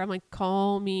killer. I'm like,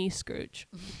 call me Scrooge.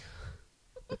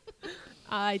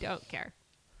 I don't care.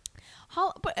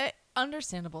 But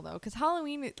understandable though, because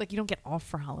Halloween, like, you don't get off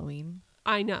for Halloween.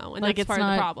 I know, and Like, that's it's part of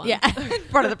not- the problem. Yeah,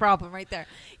 part of the problem right there.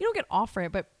 You don't get off for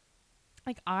it, but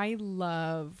like, I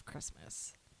love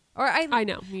Christmas. Or I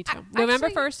know, me too. I- November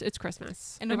actually- 1st, it's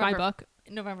Christmas In in my November- book.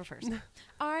 November 1st.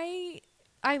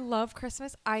 I love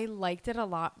Christmas. I liked it a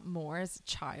lot more as a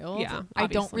child. Yeah, I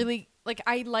don't obviously. really like.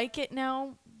 I like it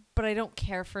now, but I don't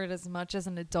care for it as much as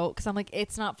an adult because I'm like,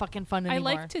 it's not fucking fun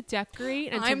anymore. I like to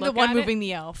decorate and I'm to the look one at moving it.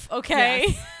 the elf. Okay.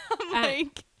 Yes. I'm And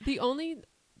like, the only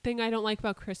thing I don't like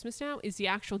about Christmas now is the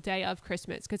actual day of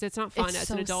Christmas because it's not fun It's as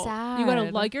so an adult. You gotta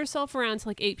sad. lug yourself around to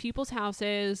like 8 people's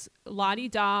houses,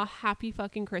 la-di-da, happy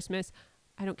fucking Christmas.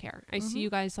 I don't care. I see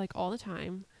you guys like all the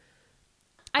time.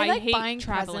 I like hate buying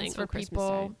traveling presents for on Christmas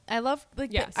people. Day. I love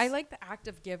like Yes. I like the act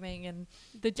of giving and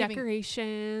The giving-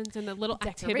 decorations and the little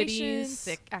decorations,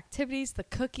 activities. the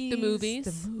cookies, movies,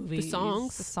 the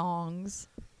songs. the songs.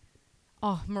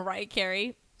 Oh, Mariah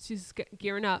Carey. She's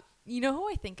gearing up. You know who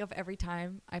I think of every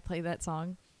time I play that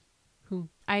song? Who?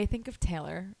 I think of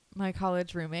Taylor, my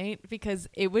college roommate, because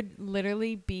it would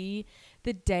literally be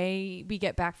the day we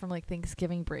get back from like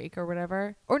Thanksgiving break or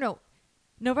whatever. Or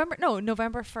November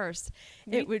 1st.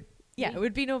 It would it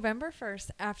would be November 1st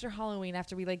after Halloween,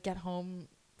 after we like get home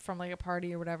from like a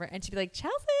party or whatever, and she'd be like,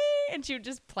 Chelsea, and she would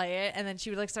just play it, and then she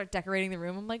would like start decorating the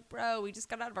room. I'm like, bro, we just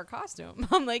got out of our costume.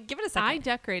 I'm like, give it a second. I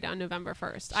decorate on November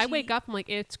 1st. I wake up, I'm like,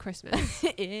 it's Christmas.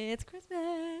 It's Christmas.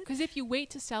 Because if you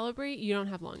wait to celebrate, you don't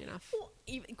have long enough. Well,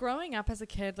 even growing up as a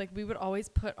kid, like we would always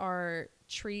put our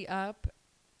tree up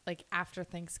like after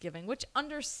Thanksgiving, which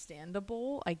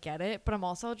understandable. I get it. But I'm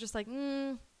also just like,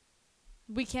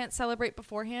 we can't celebrate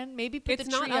beforehand. Maybe put It's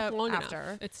the not tree up up long after.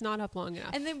 enough. It's not up long enough.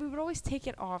 And then we would always take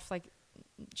it off like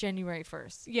January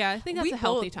 1st. yeah, I think that's we a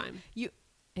healthy both- time.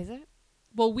 Is it?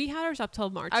 Well, we had ours up till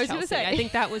March. I was gonna Chelsea. say. I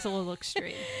think that was a little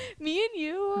extreme. Me and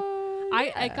you.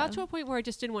 I got to a point where I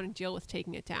just didn't want to deal with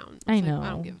taking it down. I was like, know. I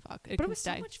don't give a fuck. But it can was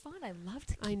stay. so much fun. I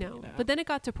loved I know. it up. But then it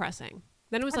got depressing.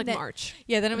 Then it was And like then- March.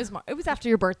 Yeah, then it was it was after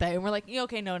your birthday, and we're like, yeah,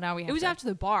 okay, no, now we have It was to. after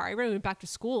the bar. I really went back to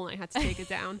school and I had to take it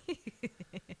down.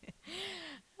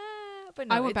 But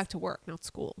no, I went it's back to work, not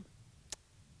school.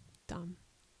 Dumb.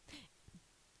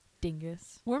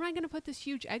 dingus. Where am I going to put this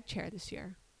huge egg chair this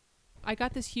year? I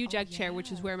got this huge Oh, egg chair,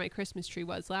 which is yeah. where my Christmas tree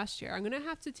was last year. I'm going to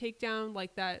have to take down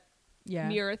like that Yeah.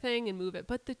 mirror thing and move it.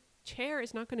 But the chair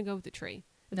is not going to go with the tree.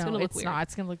 It's no, going to look it's weird. not.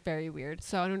 It's gonna look very weird.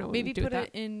 So I don't know what Maybe we do put with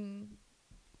it that. in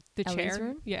The Ellie's chair?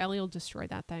 room? Yeah, Ellie will destroy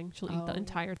that thing. She'll eat the Oh.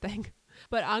 entire thing.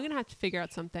 But I'm going to have to figure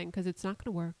out something because it's not going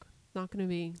to work. Not going to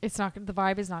be. It's not gonna. The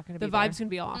vibe is not gonna The be. vibe's going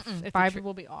to be off. The if vibe tree-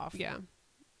 will be off. Yeah.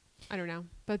 I don't know.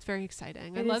 But it's very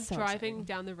exciting. I It is love so driving exciting.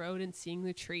 down the road and seeing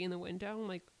the tree in the window. I'm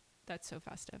like, that's so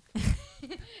festive.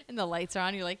 And the lights are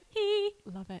on. You're like, hee.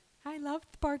 Love it. I love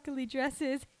sparkly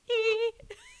dresses. Hee.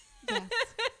 Yes.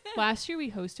 Last year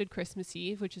we hosted Christmas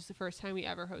Eve, which is the first time we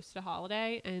ever hosted a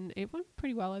holiday, and it went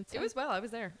pretty well. I'd say. It was well. I was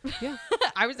there. Yeah.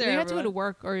 I was there. We had to go to everyone.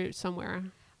 work or somewhere.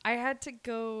 I had to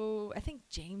go. I think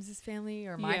James's family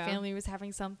or my Yeah. family was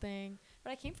having something, but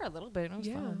I came for a little bit. And it was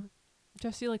fun.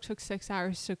 Jesse like took 6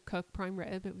 hours to cook prime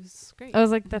rib. It was great. I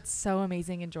was like, that's so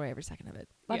amazing. Enjoy every second of it.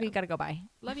 Love Yeah. you. Gotta go. Bye.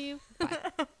 Love you. Bye.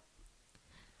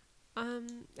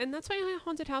 And that's my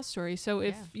haunted house story. So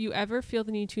if Yeah. you ever feel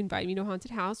the need to invite me to a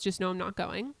haunted house, just know I'm not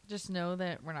going, Just know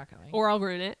that we're not going. or I'll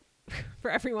ruin it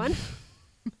for everyone.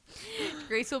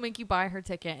 Grace will make you buy her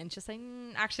ticket and just say,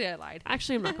 actually, I lied.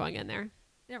 Actually, I'm not going in there.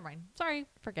 Never mind. Sorry.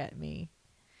 Forget me.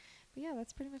 But yeah,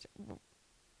 that's pretty much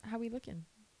how we looking.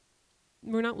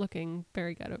 We're not looking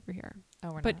very good over here.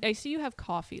 Oh, we're But not. I see you have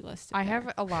coffee listed. I there.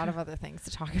 have a lot of other things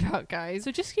to talk about, guys.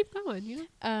 So just keep going. You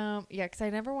know, Yeah, because I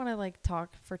never want to like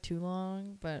talk for too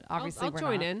long, but obviously I'll we're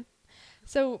join not. in.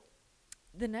 So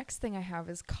the next thing I have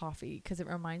is coffee because it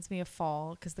reminds me of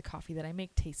fall because the coffee that I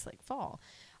make tastes like fall.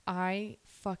 I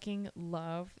fucking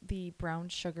love the brown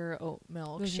sugar oat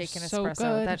milk Those are shaken so espresso.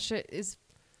 good. That shit is,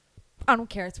 I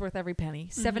don't care. It's worth every penny.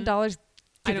 $7.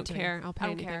 I don't care. I'll pay I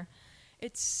don't anything. care.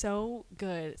 It's so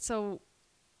good. So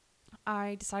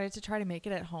I decided to try to make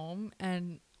it at home,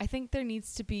 and I think there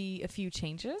needs to be a few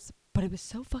changes, but it was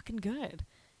so fucking good.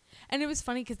 And it was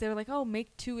funny because they were like, oh,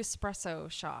 make 2 espresso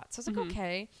shots. I was like,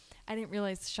 okay. I didn't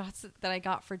realize the shots that I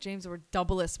got for James were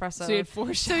double espresso. So you had 4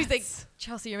 shots. So he's like,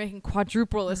 Chelsea, you're making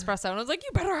quadruple espresso. And I was like, you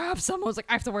better have some. I was like,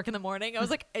 I have to work in the morning. I was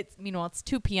like, meanwhile, it's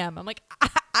 2 p.m. I'm like,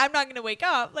 I'm not going to wake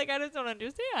up. Like, I just don't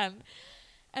understand.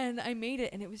 And I made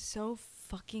it, and it was so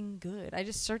fucking good. I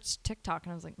just searched TikTok,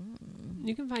 and I was like,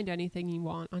 You can find anything you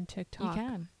want on you TikTok.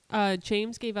 can.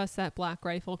 James gave us that Black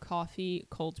Rifle coffee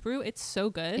cold brew. It's so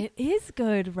good. It is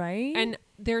good, right? And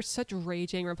they're such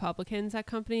raging Republicans, that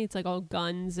company. It's like all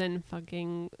guns and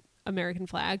fucking American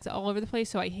flags all over the place,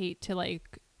 so I hate to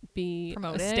like be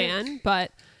Promote a it. stan,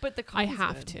 but the I coffee's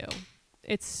have good. to.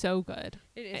 It's so good.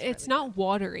 It's really not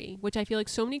watery, which I feel like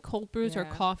so many cold brews or Yeah.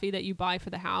 coffee that you buy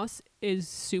for the house is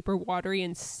super watery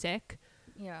and sick.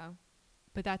 good. Yeah.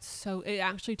 But it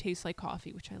actually tastes like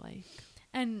coffee, which I like.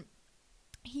 And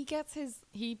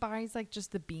he buys like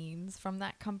just the beans from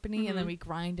that company, and then Mhm. we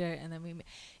grind it, and then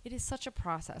it is such a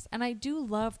process. And I do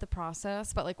love the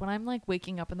process, but like when I'm like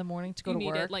waking up in the morning to go You to need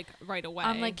work, it like right away.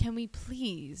 I'm like, can we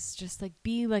please just like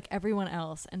be like everyone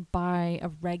else and buy a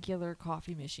regular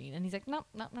coffee machine? And he's like, no.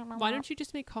 why don't you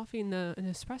just make coffee in an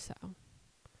espresso?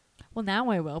 Well, now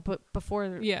I will, but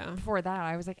before Yeah. that,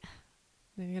 I was like,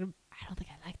 You gotta I don't think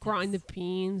I like grind this. the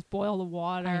beans, boil the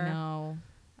water. I know.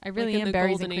 I Like really in am the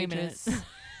berries and golden cream in ages. it.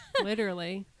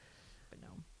 Literally. But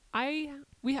no.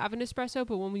 We have an espresso,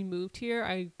 but when we moved here,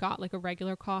 I got like a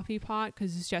regular coffee pot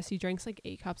because Jesse drinks like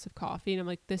 8 cups of coffee, and I'm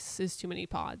like, this is too many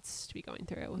pods to be going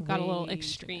through. It got a little Way too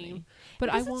extreme, many.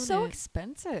 but Because I want it's so it.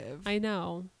 expensive. I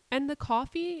know, and the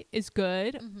coffee is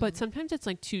good, but Mhm. sometimes it's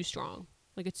like too strong,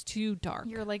 like it's too dark.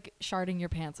 You're like sharding your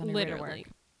pants on your way to Literally,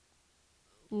 work.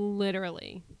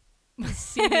 literally.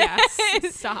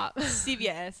 CVS, stop.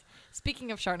 CVS.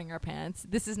 Speaking of sharding our pants,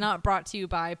 this is not brought to you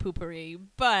by Poopery,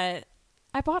 but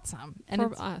I bought some, and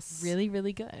For it's us. really,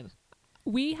 really good.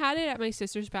 We had it at my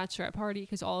sister's bachelorette party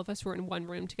because all of us were in one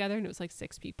room together, and it was like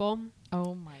 6 people.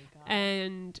 Oh my god!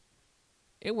 And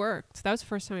it worked. That was the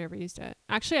first time I ever used it.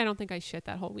 Actually, I don't think I shit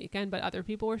that whole weekend, but other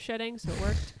people were shitting, so it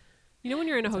worked. You know, when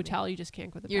you're in a That's hotel, you just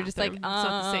can't go to the You're just like, bathroom. It's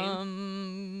not the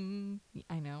same.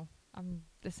 I know. I'm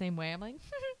the same way. I'm like,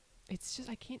 It's just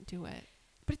I can't do it.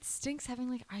 but it stinks having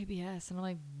like IBS, and I'm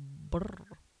like, brr.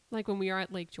 Like when we are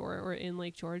at Lake George or in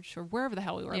Lake George or wherever the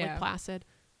hell we were, Yeah. like Placid,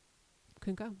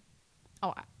 couldn't go.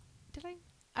 Oh, did I?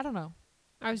 I don't know.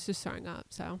 I was just throwing up,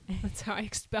 so that's how I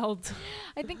expelled.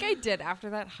 I think I did after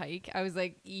that hike. I was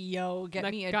like, yo, get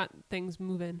That me a got things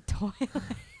moving. toilet.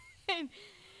 And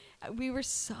we were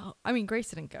so, I mean, Grace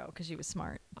didn't go because she was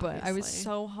smart, but I was Obviously.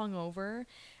 so hungover.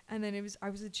 And then I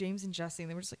was with James and Jesse, and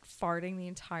they were just like farting the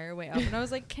entire way up. And I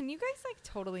was like, can you guys like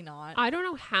totally not? I don't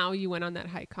know how you went on that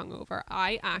hike hungover.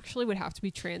 I actually would have to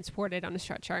be transported on a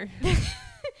stretcher.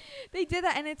 They did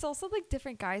that. And it's also like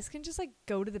different guys can just like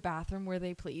go to the bathroom where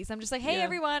they please. I'm just like, hey, Yeah.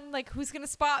 everyone, like, who's going to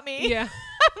spot me? Yeah.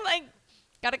 I'm like,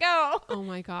 gotta go. Oh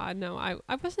my God. No, I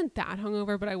wasn't that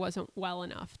hungover, but I wasn't well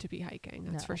enough to be hiking.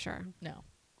 That's No. for sure. No.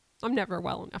 I'm never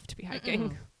well enough to be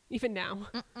hiking, Mm-mm. even now.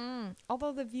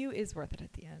 Although the view is worth it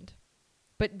at the end.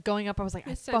 But going up, I was like,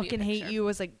 I Just send me a fucking hate picture. you. I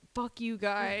was like, fuck you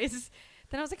guys.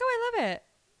 Then I was like, oh, I love it.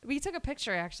 We took a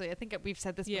picture, actually. I think we've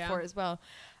said this Yeah. before as well.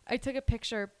 I took a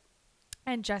picture,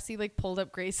 and Jesse like pulled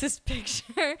up Grace's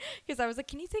picture because I was like,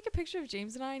 can you take a picture of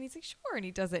James and I? And he's like, sure. And he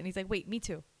does it. And he's like, wait, me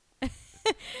too.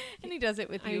 And he does it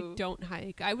with you. I don't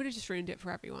hike. I would have just ruined it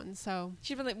for everyone. So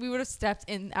She'd been like, we would have stepped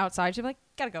in outside. She'd be like,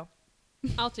 gotta go.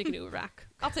 I'll take an Uber back.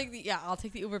 I'll take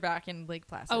the Uber back in Lake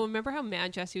Placid. Oh, remember how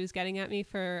mad Jesse was getting at me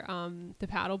for the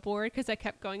paddle board because I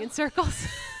kept going in circles?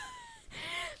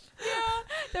 yeah,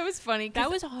 that was funny. 'Cause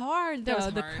That was hard, though. That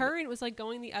was The hard. current was like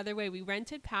going the other way. We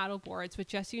rented paddle boards, but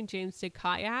Jesse and James did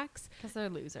kayaks. because they're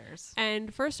losers.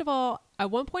 And first of all,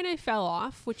 at one point I fell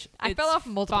off, which I fell off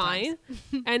multiple fine.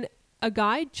 times. And a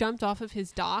guy jumped off of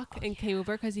his dock and came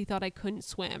over because he thought I couldn't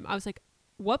swim. I was like,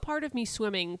 what part of me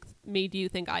swimming made you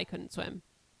think I couldn't swim?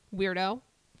 Weirdo.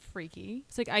 Freaky.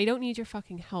 It's like, I don't need your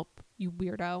fucking help, you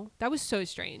weirdo. That was so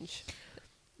strange.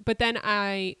 But then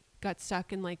I got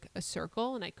stuck in like a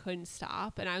circle and I couldn't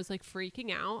stop. And I was like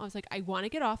freaking out. I was like, I want to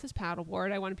get off this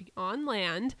paddleboard. I want to be on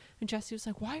land. And Jesse was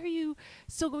like, why are you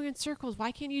still going in circles?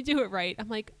 Why can't you do it right? I'm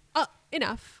like,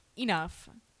 enough.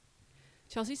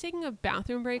 Chelsea's taking a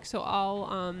bathroom break, so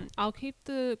I'll keep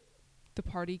the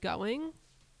party going.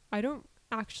 I don't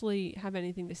actually have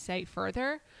anything to say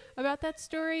further about that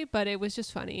story, but it was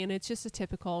just funny, and it's just a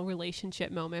typical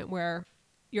relationship moment where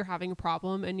you're having a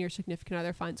problem and your significant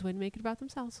other finds a way to make it about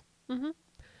themselves.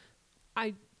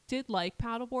 I did like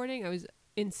paddleboarding. I was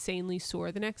insanely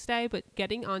sore the next day, but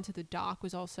getting onto the dock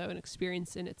was also an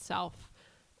experience in itself.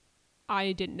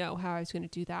 I didn't know how I was going to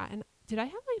do that. And did I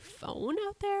have my phone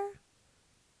out there?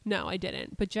 No, I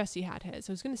didn't. But Jesse had his.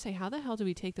 I was going to say, how the hell do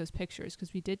we take those pictures?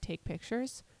 Because we did take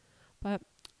pictures. But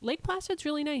Lake Placid's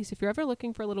really nice. If you're ever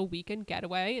looking for a little weekend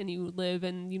getaway and you live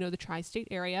in, the tri-state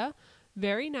area,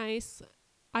 very nice.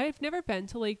 I've never been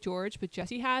to Lake George, but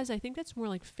Jesse has. I think that's more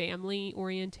like family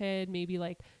oriented, maybe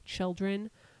like children.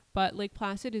 But Lake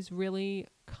Placid is really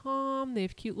calm. They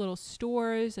have cute little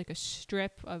stores, like a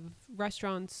strip of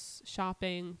restaurants,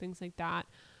 shopping, things like that.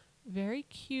 Very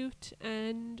cute,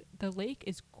 and the lake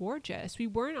is gorgeous. We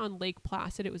weren't on Lake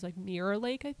Placid. It was like near a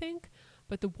lake, I think,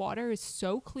 but the water is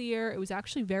so clear. It was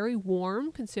actually very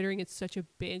warm considering it's such a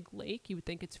big lake. You would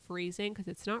think it's freezing because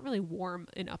it's not really warm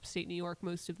in upstate New York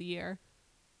most of the year.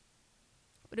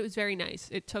 But it was very nice.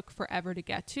 It took forever to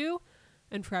get to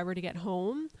and forever to get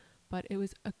home, but it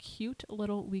was a cute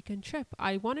little weekend trip.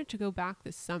 I wanted to go back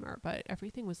this summer, but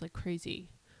everything was like crazy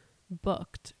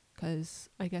booked because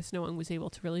I guess no one was able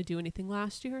to really do anything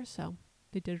last year, so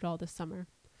they did it all this summer.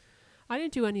 I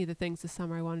didn't do any of the things this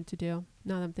summer I wanted to do.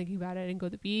 Now that I'm thinking about it, I didn't go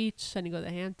to the beach, I didn't go to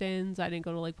the Hamptons, I didn't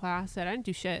go to Lake Placid, I didn't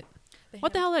do shit.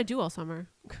 What the hell did I do all summer?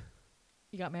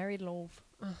 You got married, love.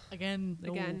 Again.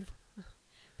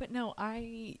 But no,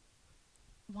 I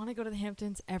want to go to the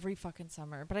Hamptons every fucking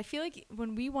summer. But I feel like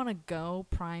when we want to go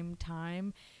prime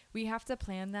time, we have to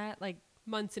plan that like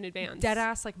months in advance. Dead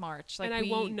ass like March. Like, and I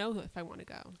won't know if I want to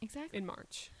go. Exactly. In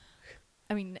March.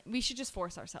 I mean, we should just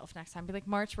force ourselves next time. Be like,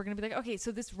 March, we're going to be like, okay,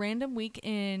 so this random week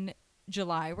in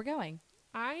July, we're going.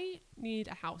 I need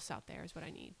a house out there is what I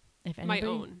need. If anybody, my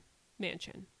own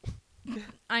mansion.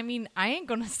 I mean, I ain't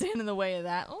going to stand in the way of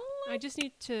that. I just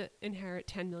need to inherit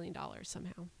 $10 million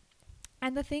somehow.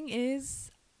 And the thing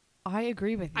is, I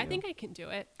agree with you. I think I can do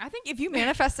it. I think if you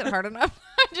manifest it hard enough.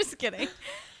 I'm just kidding.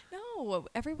 No,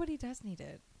 everybody does need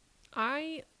it.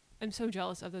 I am so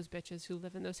jealous of those bitches who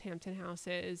live in those Hampton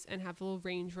houses and have a little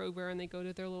Range Rover and they go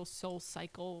to their little Soul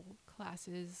Cycle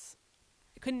classes.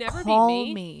 It could never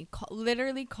be me.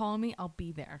 Literally call me. I'll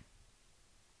be there.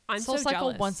 I'm Soul so Cycle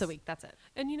jealous. once a week. That's it.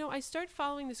 And you know, I started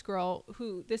following this girl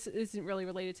who, this isn't really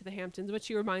related to the Hamptons, but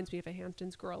she reminds me of a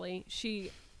Hamptons girly.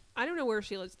 I don't know where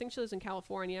she lives. I think she lives in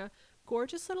California.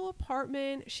 Gorgeous little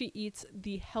apartment. She eats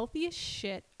the healthiest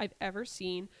shit I've ever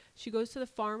seen. She goes to the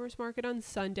farmer's market on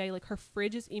Sunday. Like, her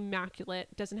fridge is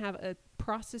immaculate. Doesn't have a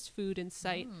processed food in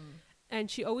sight.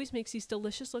 And she always makes these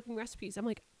delicious looking recipes. I'm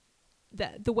like,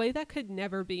 the way that could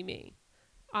never be me.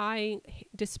 I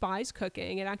despise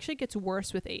cooking. It actually gets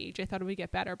worse with age. I thought it would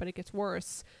get better, but it gets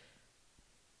worse.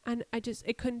 And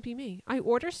it couldn't be me. I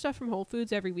order stuff from Whole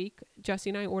Foods every week. Jesse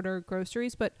and I order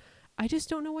groceries, but I just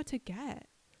don't know what to get.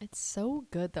 It's so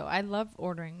good though. I love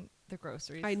ordering the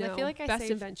groceries. I know. I feel like Best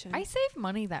invention. I save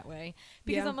money that way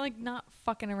because I'm like not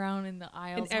fucking around in the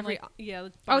aisles. And like,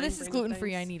 let's oh, this is gluten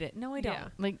free. I need it. No, I don't. Yeah.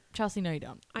 Like, Chelsea, no, you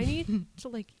don't. I need to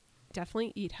like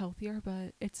definitely eat healthier,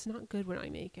 but it's not good when I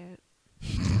make it.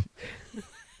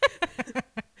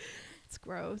 It's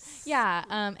gross.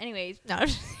 Yeah. Anyways, no.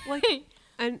 Like,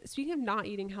 and speaking of not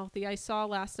eating healthy, I saw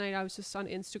last night, I was just on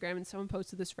Instagram and someone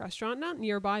posted this restaurant, not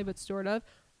nearby, but sort of.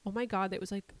 Oh my God, it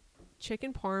was like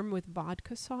chicken parm with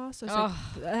vodka sauce. I was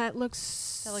like, that looks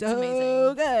so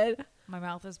amazing. good. My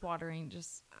mouth is watering.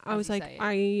 Just I was like,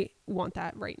 I want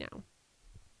that right now.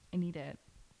 I need it.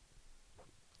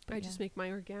 But I just make my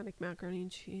organic macaroni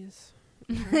and cheese.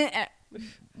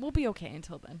 We'll be okay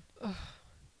until then. Ugh,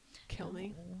 kill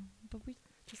me. But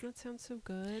doesn't that sound so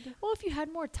good? Well, if you had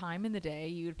more time in the day,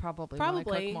 you would probably want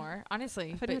to cook more.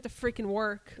 Honestly, if I didn't have to freaking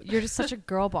work, you're just such a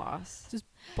girl boss. Just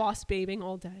boss babing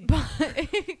all day.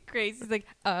 Gracie's like,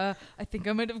 I think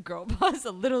I might have girl boss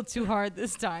a little too hard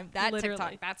this time. That Literally.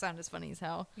 TikTok, that sound is funny as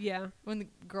hell. Yeah. When the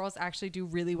girls actually do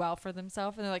really well for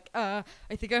themselves, and they're like, I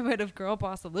think I might have girl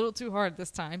boss a little too hard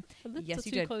this time. Yes,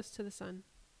 you did. Too close to the sun.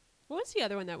 What was the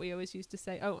other one that we always used to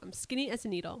say? Oh, I'm skinny as a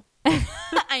needle.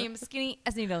 I am skinny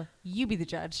as a needle. You be the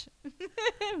judge.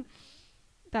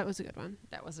 That was a good one.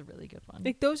 That was a really good one.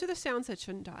 Like, those are the sounds that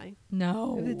shouldn't die.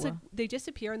 No. It's like they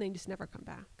disappear and they just never come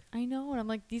back. I know. And I'm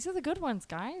like, these are the good ones,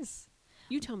 guys.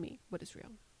 You tell me what is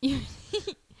real.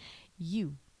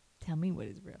 You tell me what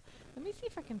is real. Let me see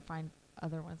if I can find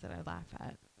other ones that I laugh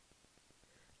at.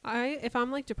 If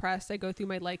I'm like depressed, I go through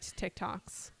my liked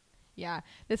TikToks. Yeah,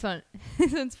 this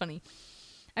one's funny.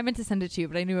 I meant to send it to you,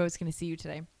 but I knew I was going to see you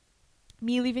today.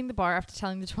 Me leaving the bar after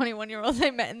telling the 21-year-olds I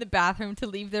met in the bathroom to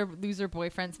leave their loser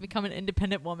boyfriends and become an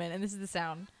independent woman. And this is the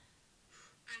sound.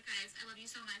 Alright guys, I love you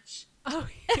so much. Oh,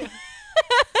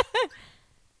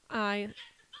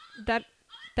 yeah.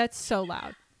 That's so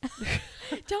loud.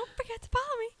 Don't forget to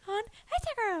follow me on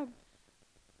Instagram.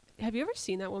 Have you ever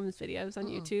seen that woman's videos on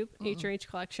YouTube? H&H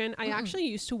Collection. I actually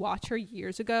used to watch her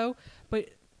years ago, but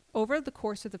over the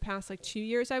course of the past like 2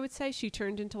 years, I would say, she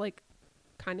turned into like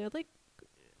kind of like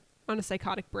on a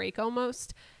psychotic break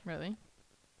almost. Really?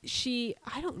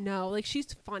 I don't know, like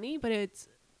she's funny, but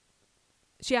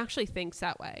she actually thinks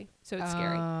that way, so it's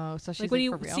scary. Oh, so she's like when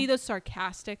you for real? see those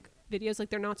sarcastic videos, like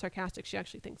they're not sarcastic, she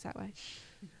actually thinks that way.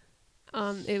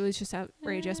 It was just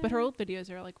outrageous, but her old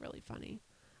videos are like really funny.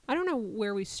 I don't know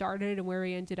where we started and where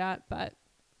we ended up, but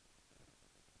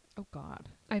Oh God.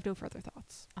 I have no further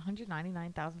thoughts.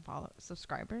 199,000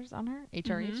 subscribers on her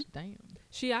HRH. Mhm. Damn.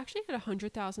 She actually had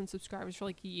 100,000 subscribers for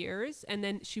like years, and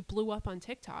then she blew up on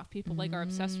TikTok. People like are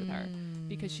obsessed with her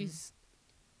because she's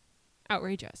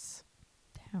outrageous.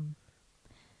 Damn.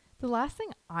 The last thing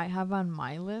I have on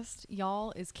my list,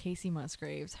 y'all, is Casey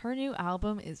Musgraves. Her new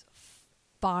album is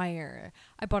fire.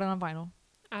 I bought it on vinyl.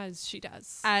 As she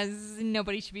does. As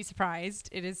nobody should be surprised.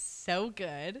 It is so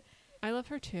good. I love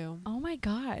her too. Oh my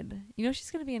God. You know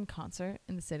she's going to be in concert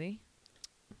in the city?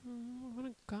 I want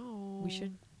to go. We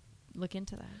should look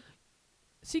into that.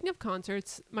 Speaking of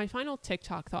concerts, my final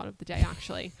TikTok thought of the day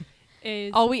actually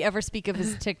is... All we ever speak of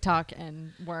is TikTok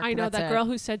and work. I know That's that it. girl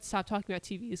who said stop talking about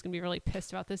TV is going to be really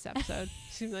pissed about this episode.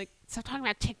 She's gonna be like, stop talking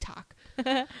about TikTok.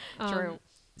 True.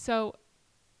 So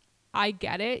I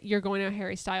get it. You're going to a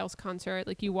Harry Styles concert.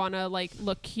 Like, you want to like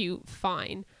look cute,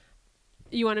 fine.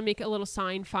 You want to make a little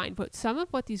sign, fine. But some of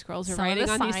what these girls are Some of writing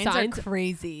the on these signs, are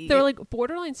crazy. they're like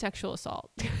borderline sexual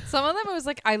assault. Some of them it was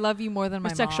like, I love you more than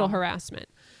my or sexual mom. harassment.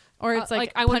 Or it's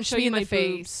like I want to punch show me you in my the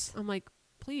face. boobs. I'm like,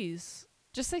 please.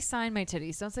 Just say sign my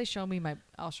titties. Don't say show me my.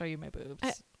 I'll show you my boobs.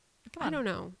 Come I on. don't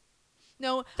know.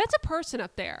 No, That's a person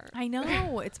up there. I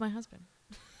know. It's my husband.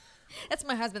 That's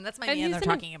my husband. That's my And man he's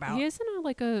they're talking about. He is in a,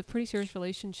 like a pretty serious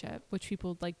relationship, which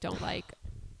people like don't like.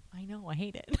 I know. I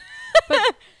hate it.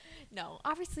 No,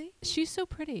 obviously. She's so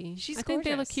pretty. She's I think they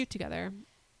look gorgeous. cute together.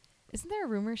 Isn't there a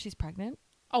rumor she's pregnant?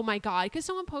 Oh my God. Because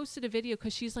someone posted a video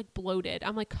because she's like bloated.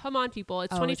 I'm like, come on, people.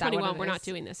 It's Oh, is that what 2021. it We're not is?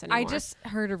 doing this anymore. I just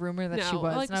heard a rumor that she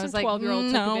was. Like and I some was like, 12-year-old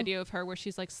took no. a video of her where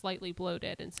she's like slightly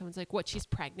bloated. And someone's like, what? She's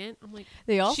pregnant? I'm like,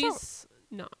 They also she's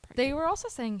not pregnant. they were also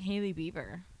saying Hailey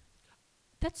Bieber.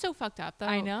 That's so fucked up, though.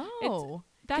 I know.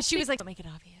 That's She was the- like, make it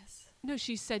obvious. No,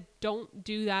 she said, don't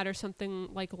do that or something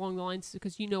like along the lines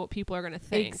because you know what people are going to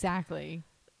think. Exactly.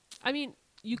 I mean,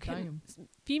 you can. Damn.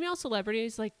 Female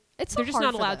celebrities, like, It's they're so just hard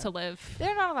not for allowed them. to live.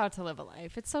 They're not allowed to live a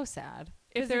life. It's so sad.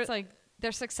 If If they're- it's like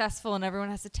they're successful and everyone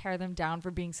has to tear them down for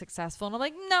being successful. And I'm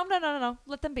like, no.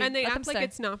 Let them be. And they Let act them like stay.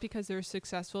 it's not because they're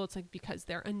successful. It's like because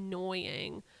they're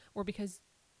annoying or because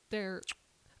they're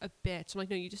a bitch. I'm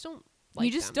like, no, you just don't like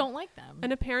you just them. don't like them.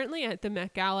 And apparently at the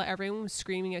Met Gala, everyone was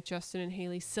screaming at Justin and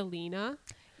Haley, Selena.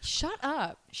 Shut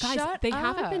up. Guys, Shut they up.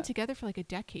 haven't been together for like a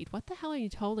decade. What the hell are you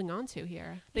holding on to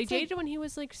here? They It's like- dated when he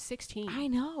was like 16. I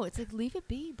know. It's like, leave it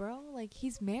be, bro. Like,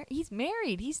 he's married. He's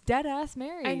married. He's dead ass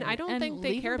married. And I don't think they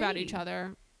leave care him about be. each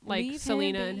other. Like Leave him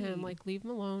Selena and him, be. like leave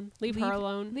him alone. Leave her Leave-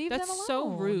 alone. leave That's them so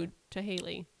alone. rude to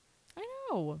Haley. I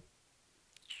know.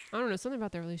 I don't know, something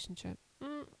about their relationship.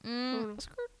 know.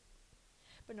 Screwed.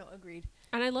 But no, agreed.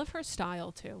 And I love her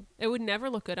style too. It would never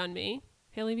look good on me,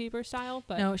 Haley Bieber style,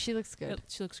 but No, she looks good.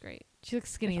 she looks great. She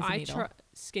looks skinny If as a I needle.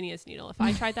 skinny as a needle. If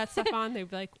I tried that stuff on, they'd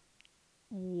be like,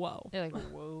 "Whoa!" They're like,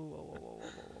 whoa.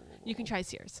 You can try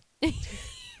Sears.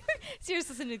 Sears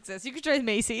doesn't exist. You could try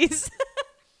Macy's.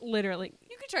 Literally.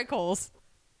 You could try Kohl's.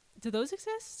 Do those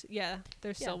exist? Yeah,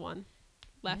 there's Yeah. still one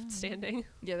left Yeah. standing.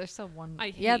 Yeah, there's still one. I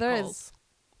hate yeah, there is. Kohl's.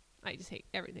 I just hate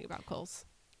everything about Kohl's.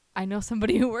 I know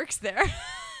somebody who works there.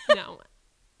 No.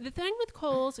 The thing with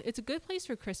Kohl's, it's a good place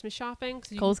for Christmas shopping.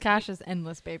 Kohl's cash is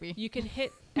endless, baby. You can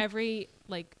hit every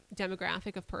like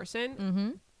demographic of person, Mm-hmm.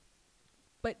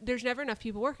 but there's never enough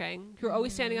people working. You're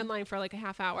always standing in line for like a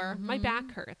half hour. My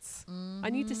back hurts. I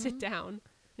need to sit down.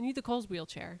 I need the Kohl's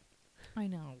wheelchair. I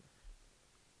know.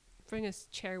 Bring a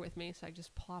chair with me so I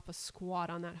just plop a squat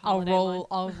on that I'll holiday roll. line.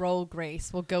 I'll roll,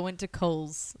 Grace. We'll go into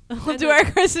Kohl's. We'll And do then-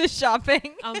 our Christmas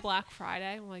shopping. On Black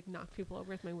Friday, I'll like knock people over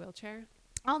with my wheelchair.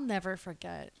 I'll never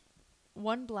forget.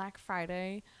 One Black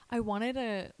Friday, I wanted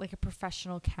a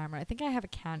professional camera. I think I have a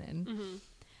Canon. Mm-hmm.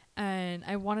 And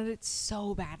I wanted it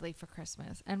so badly for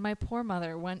Christmas. And my poor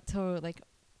mother went to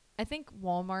I think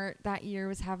Walmart that year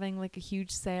was having like a huge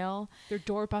sale. They're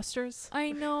doorbusters.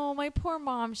 I know, my poor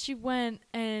mom, she went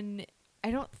and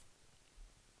I don't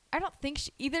think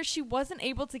either she wasn't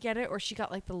able to get it or she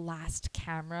got like the last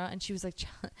camera and she was like,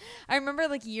 I remember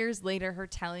like years later her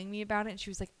telling me about it and she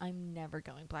was like, I'm never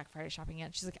going Black Friday shopping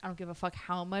again. She's like, I don't give a fuck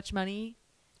how much money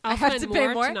I'll I have spend to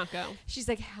pay more. to not go. She's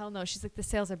like, hell no. She's like, the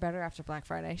sales are better after Black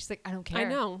Friday. She's like, I don't care. I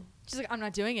know. She's like, I'm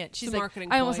not doing it. She's a like, marketing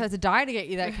I almost ploy. had to die to get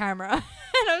you that camera.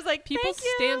 And I was like, People thank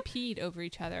you. stampede over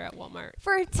each other at Walmart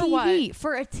For a For what? TV,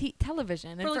 for a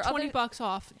television. for and like for $20 other,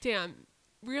 off. Damn,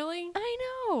 really? I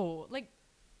know. Like,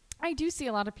 I do see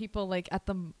a lot of people like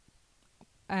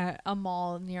at a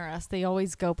mall near us. They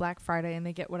always go Black Friday and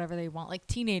they get whatever they want. Like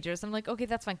teenagers. I'm like, okay,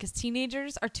 that's fine. Because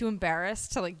teenagers are too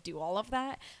embarrassed to like do all of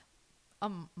that.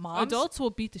 Moms, Adults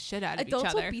will beat the shit out of each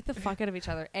adults other. will beat the fuck out of each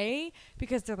other. A,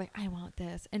 because they're like, I want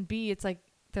this. And B, it's like,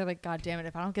 they're like, God damn it,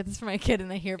 if I don't get this for my kid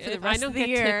and I hear it for the If rest I don't of the get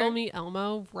year. Tickle Me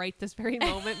Elmo right this very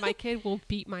moment, my kid will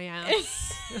beat my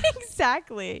ass.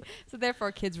 Exactly. So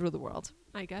therefore, kids rule the world.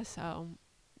 I guess so.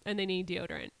 And they need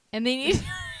deodorant. And they need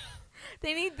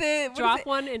the what is Drop it?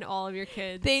 one in all of your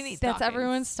kids. They need that's stockings.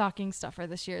 everyone's stocking stuffer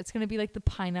this year. It's gonna be like the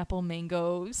pineapple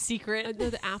mango secret. No,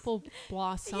 the apple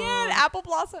blossom. Yeah, the apple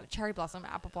blossom, cherry blossom,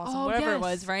 apple blossom, whatever it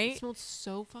was, It right? smelled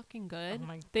so fucking good. Oh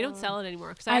my They don't God. sell it anymore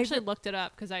because I I actually re- looked it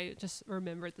up because I just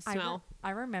remembered the smell.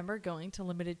 I remember going to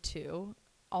Limited 2,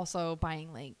 also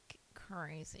buying like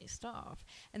crazy stuff,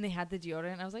 and they had the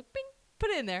deodorant. I was like, bing, put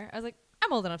it in there. I was like,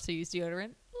 I'm old enough to use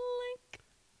deodorant. Like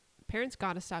Parents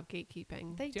gotta stop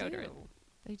gatekeeping they deodorant. do,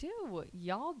 they do.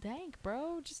 Y'all dank,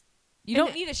 bro. Just you And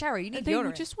don't need a shower. You need They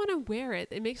deodorant. just want to wear it.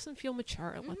 It makes them feel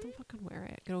mature. Let them fucking wear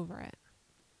it. Get over it.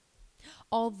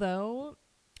 Although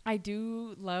I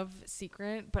do love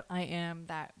Secret, but I am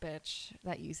that bitch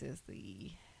that uses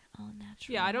the all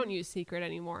natural. Yeah, I don't use Secret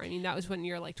anymore. I mean, that was when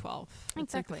you're like 12. It's like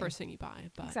Exactly. the first thing you buy.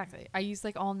 But Exactly. I use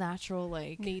like all natural,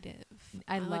 like Native.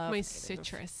 I like love my Native.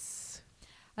 citrus.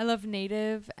 I love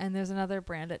Native, and there's another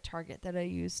brand at Target that I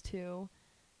use too.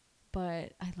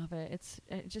 But I love it.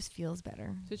 It just feels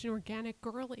better. Such an organic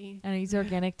girly. And I use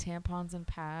organic tampons and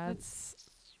pads.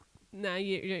 No,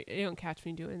 you don't catch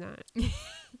me doing that.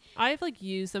 I've like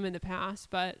used them in the past,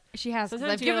 but She has. 'Cause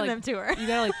Sometimes I've you gotta, given them to her. you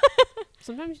gotta like.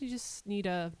 Sometimes you just need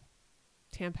a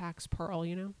Tampax Pearl,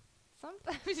 you know.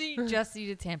 Sometimes you just need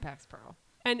a Tampax Pearl.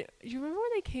 And you remember when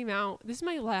they came out? This is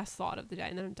my last thought of the day,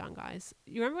 and then I'm done, guys.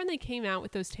 You remember when they came out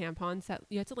with those tampons that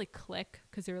you had to like click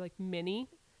because they were like mini?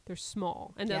 They're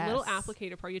small, and the little Yes.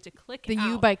 applicator part you had to click The it out.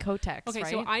 U by Kotex, Okay,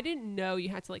 right? so I didn't know you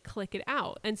had to like click it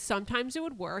out, and sometimes it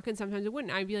would work, and sometimes it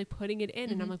wouldn't. I'd be like putting it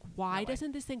in, and I'm like, why No way.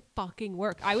 doesn't this thing fucking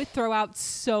work? I would throw out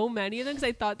so many of them because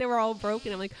I thought they were all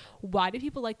broken. I'm like, why do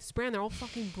people like this brand? They're all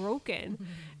fucking broken.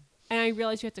 And I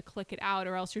realized you have to click it out,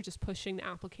 or else you're just pushing the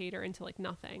applicator into like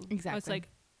nothing. I was Exactly. like,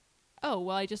 oh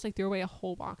well, I just like threw away a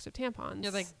whole box of tampons.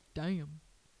 You're like, damn.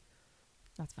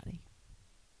 That's funny.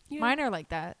 You know, Mine are like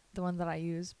that. The ones that I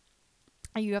use.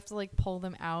 You have to like pull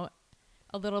them out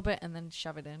a little bit and then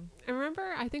shove it in. I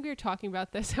remember, I think we were talking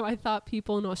about this, how I thought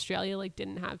people in Australia like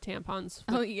didn't have tampons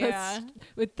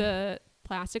with the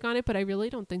plastic on it, but I really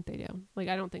don't think they do. Like,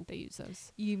 I don't think they use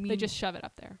those. You mean They just shove it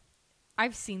up there.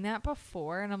 I've seen that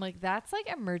before, and I'm like, that's like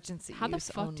emergency How the use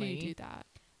fuck do only. you do that?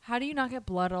 How do you not get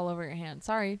blood all over your hands?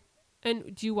 Sorry.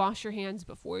 And do you wash your hands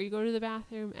before you go to the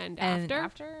bathroom and And after?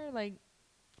 after, like,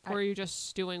 Or are you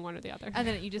just doing one or the other? and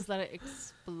then you just let it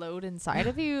explode inside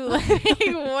of you. Like,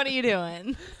 what are you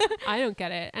doing? I don't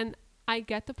get it. And I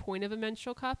get the point of a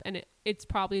menstrual cup, and it's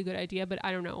probably a good idea, but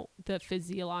I don't know the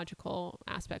physiological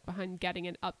aspect behind getting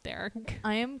it up there.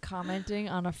 I am commenting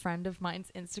on a friend of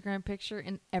mine's Instagram picture,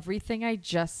 and everything I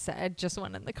just said just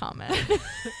went in the comment.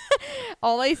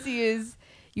 All I see is,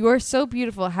 you are so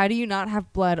beautiful. How do you not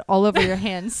have blood all over your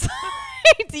hands?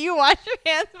 Do you wash your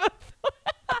hands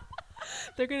before?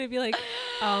 They're going to be like,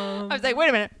 I was like, wait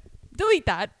a minute. Delete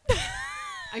that.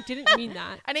 I didn't mean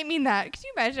that. I didn't mean that. Could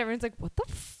you imagine everyone's like, what the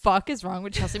fuck is wrong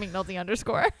with Chelsea McNulty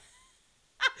 _?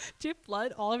 Do you have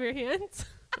blood all over your hands?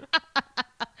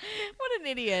 What an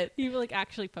idiot. You like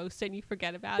actually post it and you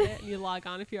forget about it and you log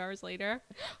on a few hours later.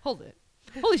 Hold it.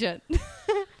 Holy shit.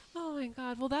 Oh my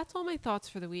God. Well, that's all my thoughts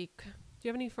for the week. Do you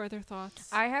have any further thoughts?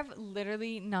 I have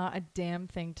literally not a damn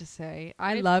thing to say.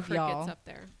 I have love crickets y'all. up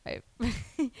there.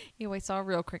 I saw a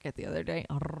real cricket the other day.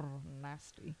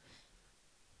 Nasty.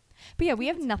 But yeah, we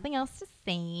have nothing else to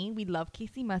say. We love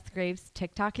Casey Musgraves.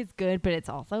 TikTok is good, but it's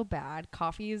also bad.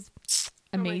 Coffee is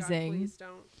amazing. Oh my God, please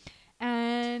don't.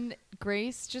 And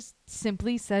Grace just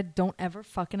simply said, don't ever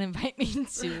fucking invite me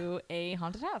to a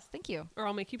haunted house. Thank you. Or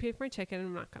I'll make you pay for my ticket and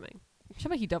I'm not coming. She'll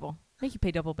make you double. Make you pay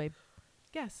double, babe.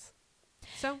 Yes.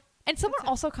 So And someone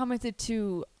also commented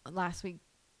too last week,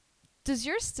 does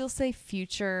yours still say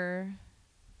future?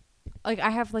 Like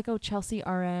I have like, Chelsea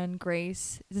RN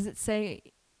Grace. Does it say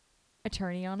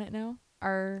attorney on it now?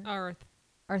 Our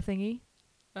thingy?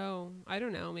 Oh, I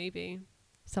don't know. Maybe.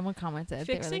 Someone commented.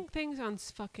 They were Fixing like, things on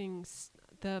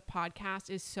the podcast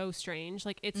is so strange.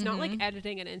 Like, it's not like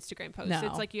editing an Instagram post. No.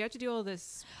 It's like you have to do all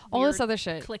this other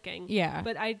shit. clicking. Yeah.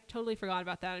 But I totally forgot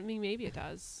about that. I mean, maybe it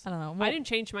does. I don't know. I didn't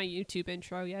change my YouTube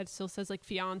intro yet. It still says like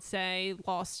fiance,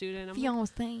 law student. I'm like,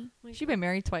 Fiance. my She's God. been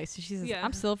married twice. So she says, Yeah.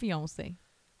 I'm still a fiance.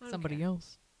 I don't Somebody care.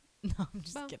 else. No, I'm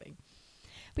just Well. kidding.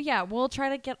 But yeah, we'll try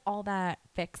to get all that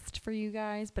fixed for you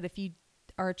guys. But if you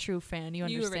are a true fan, you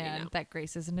You already understand know. that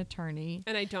Grace is an attorney.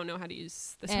 And I don't know how to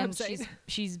use this And website.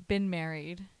 she's been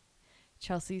married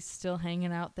Chelsea's still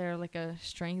hanging out there like a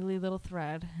strangly little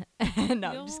thread. No, I'm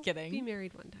just You'll kidding. Be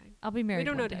married one day. I'll be married. We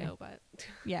don't one know day. Deo, but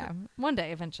Yeah, one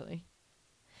day eventually.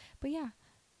 But yeah,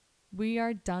 we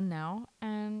are done now,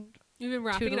 and we've been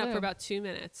wrapping it up Toodaloo. for about 2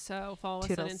 minutes. So follow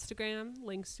us on Toodles. Instagram.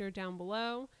 Links are down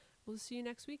below. We'll see you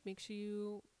next week. Make sure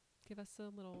you give us a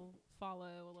little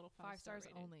follow, a little 5 stars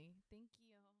rating. only. Thank you.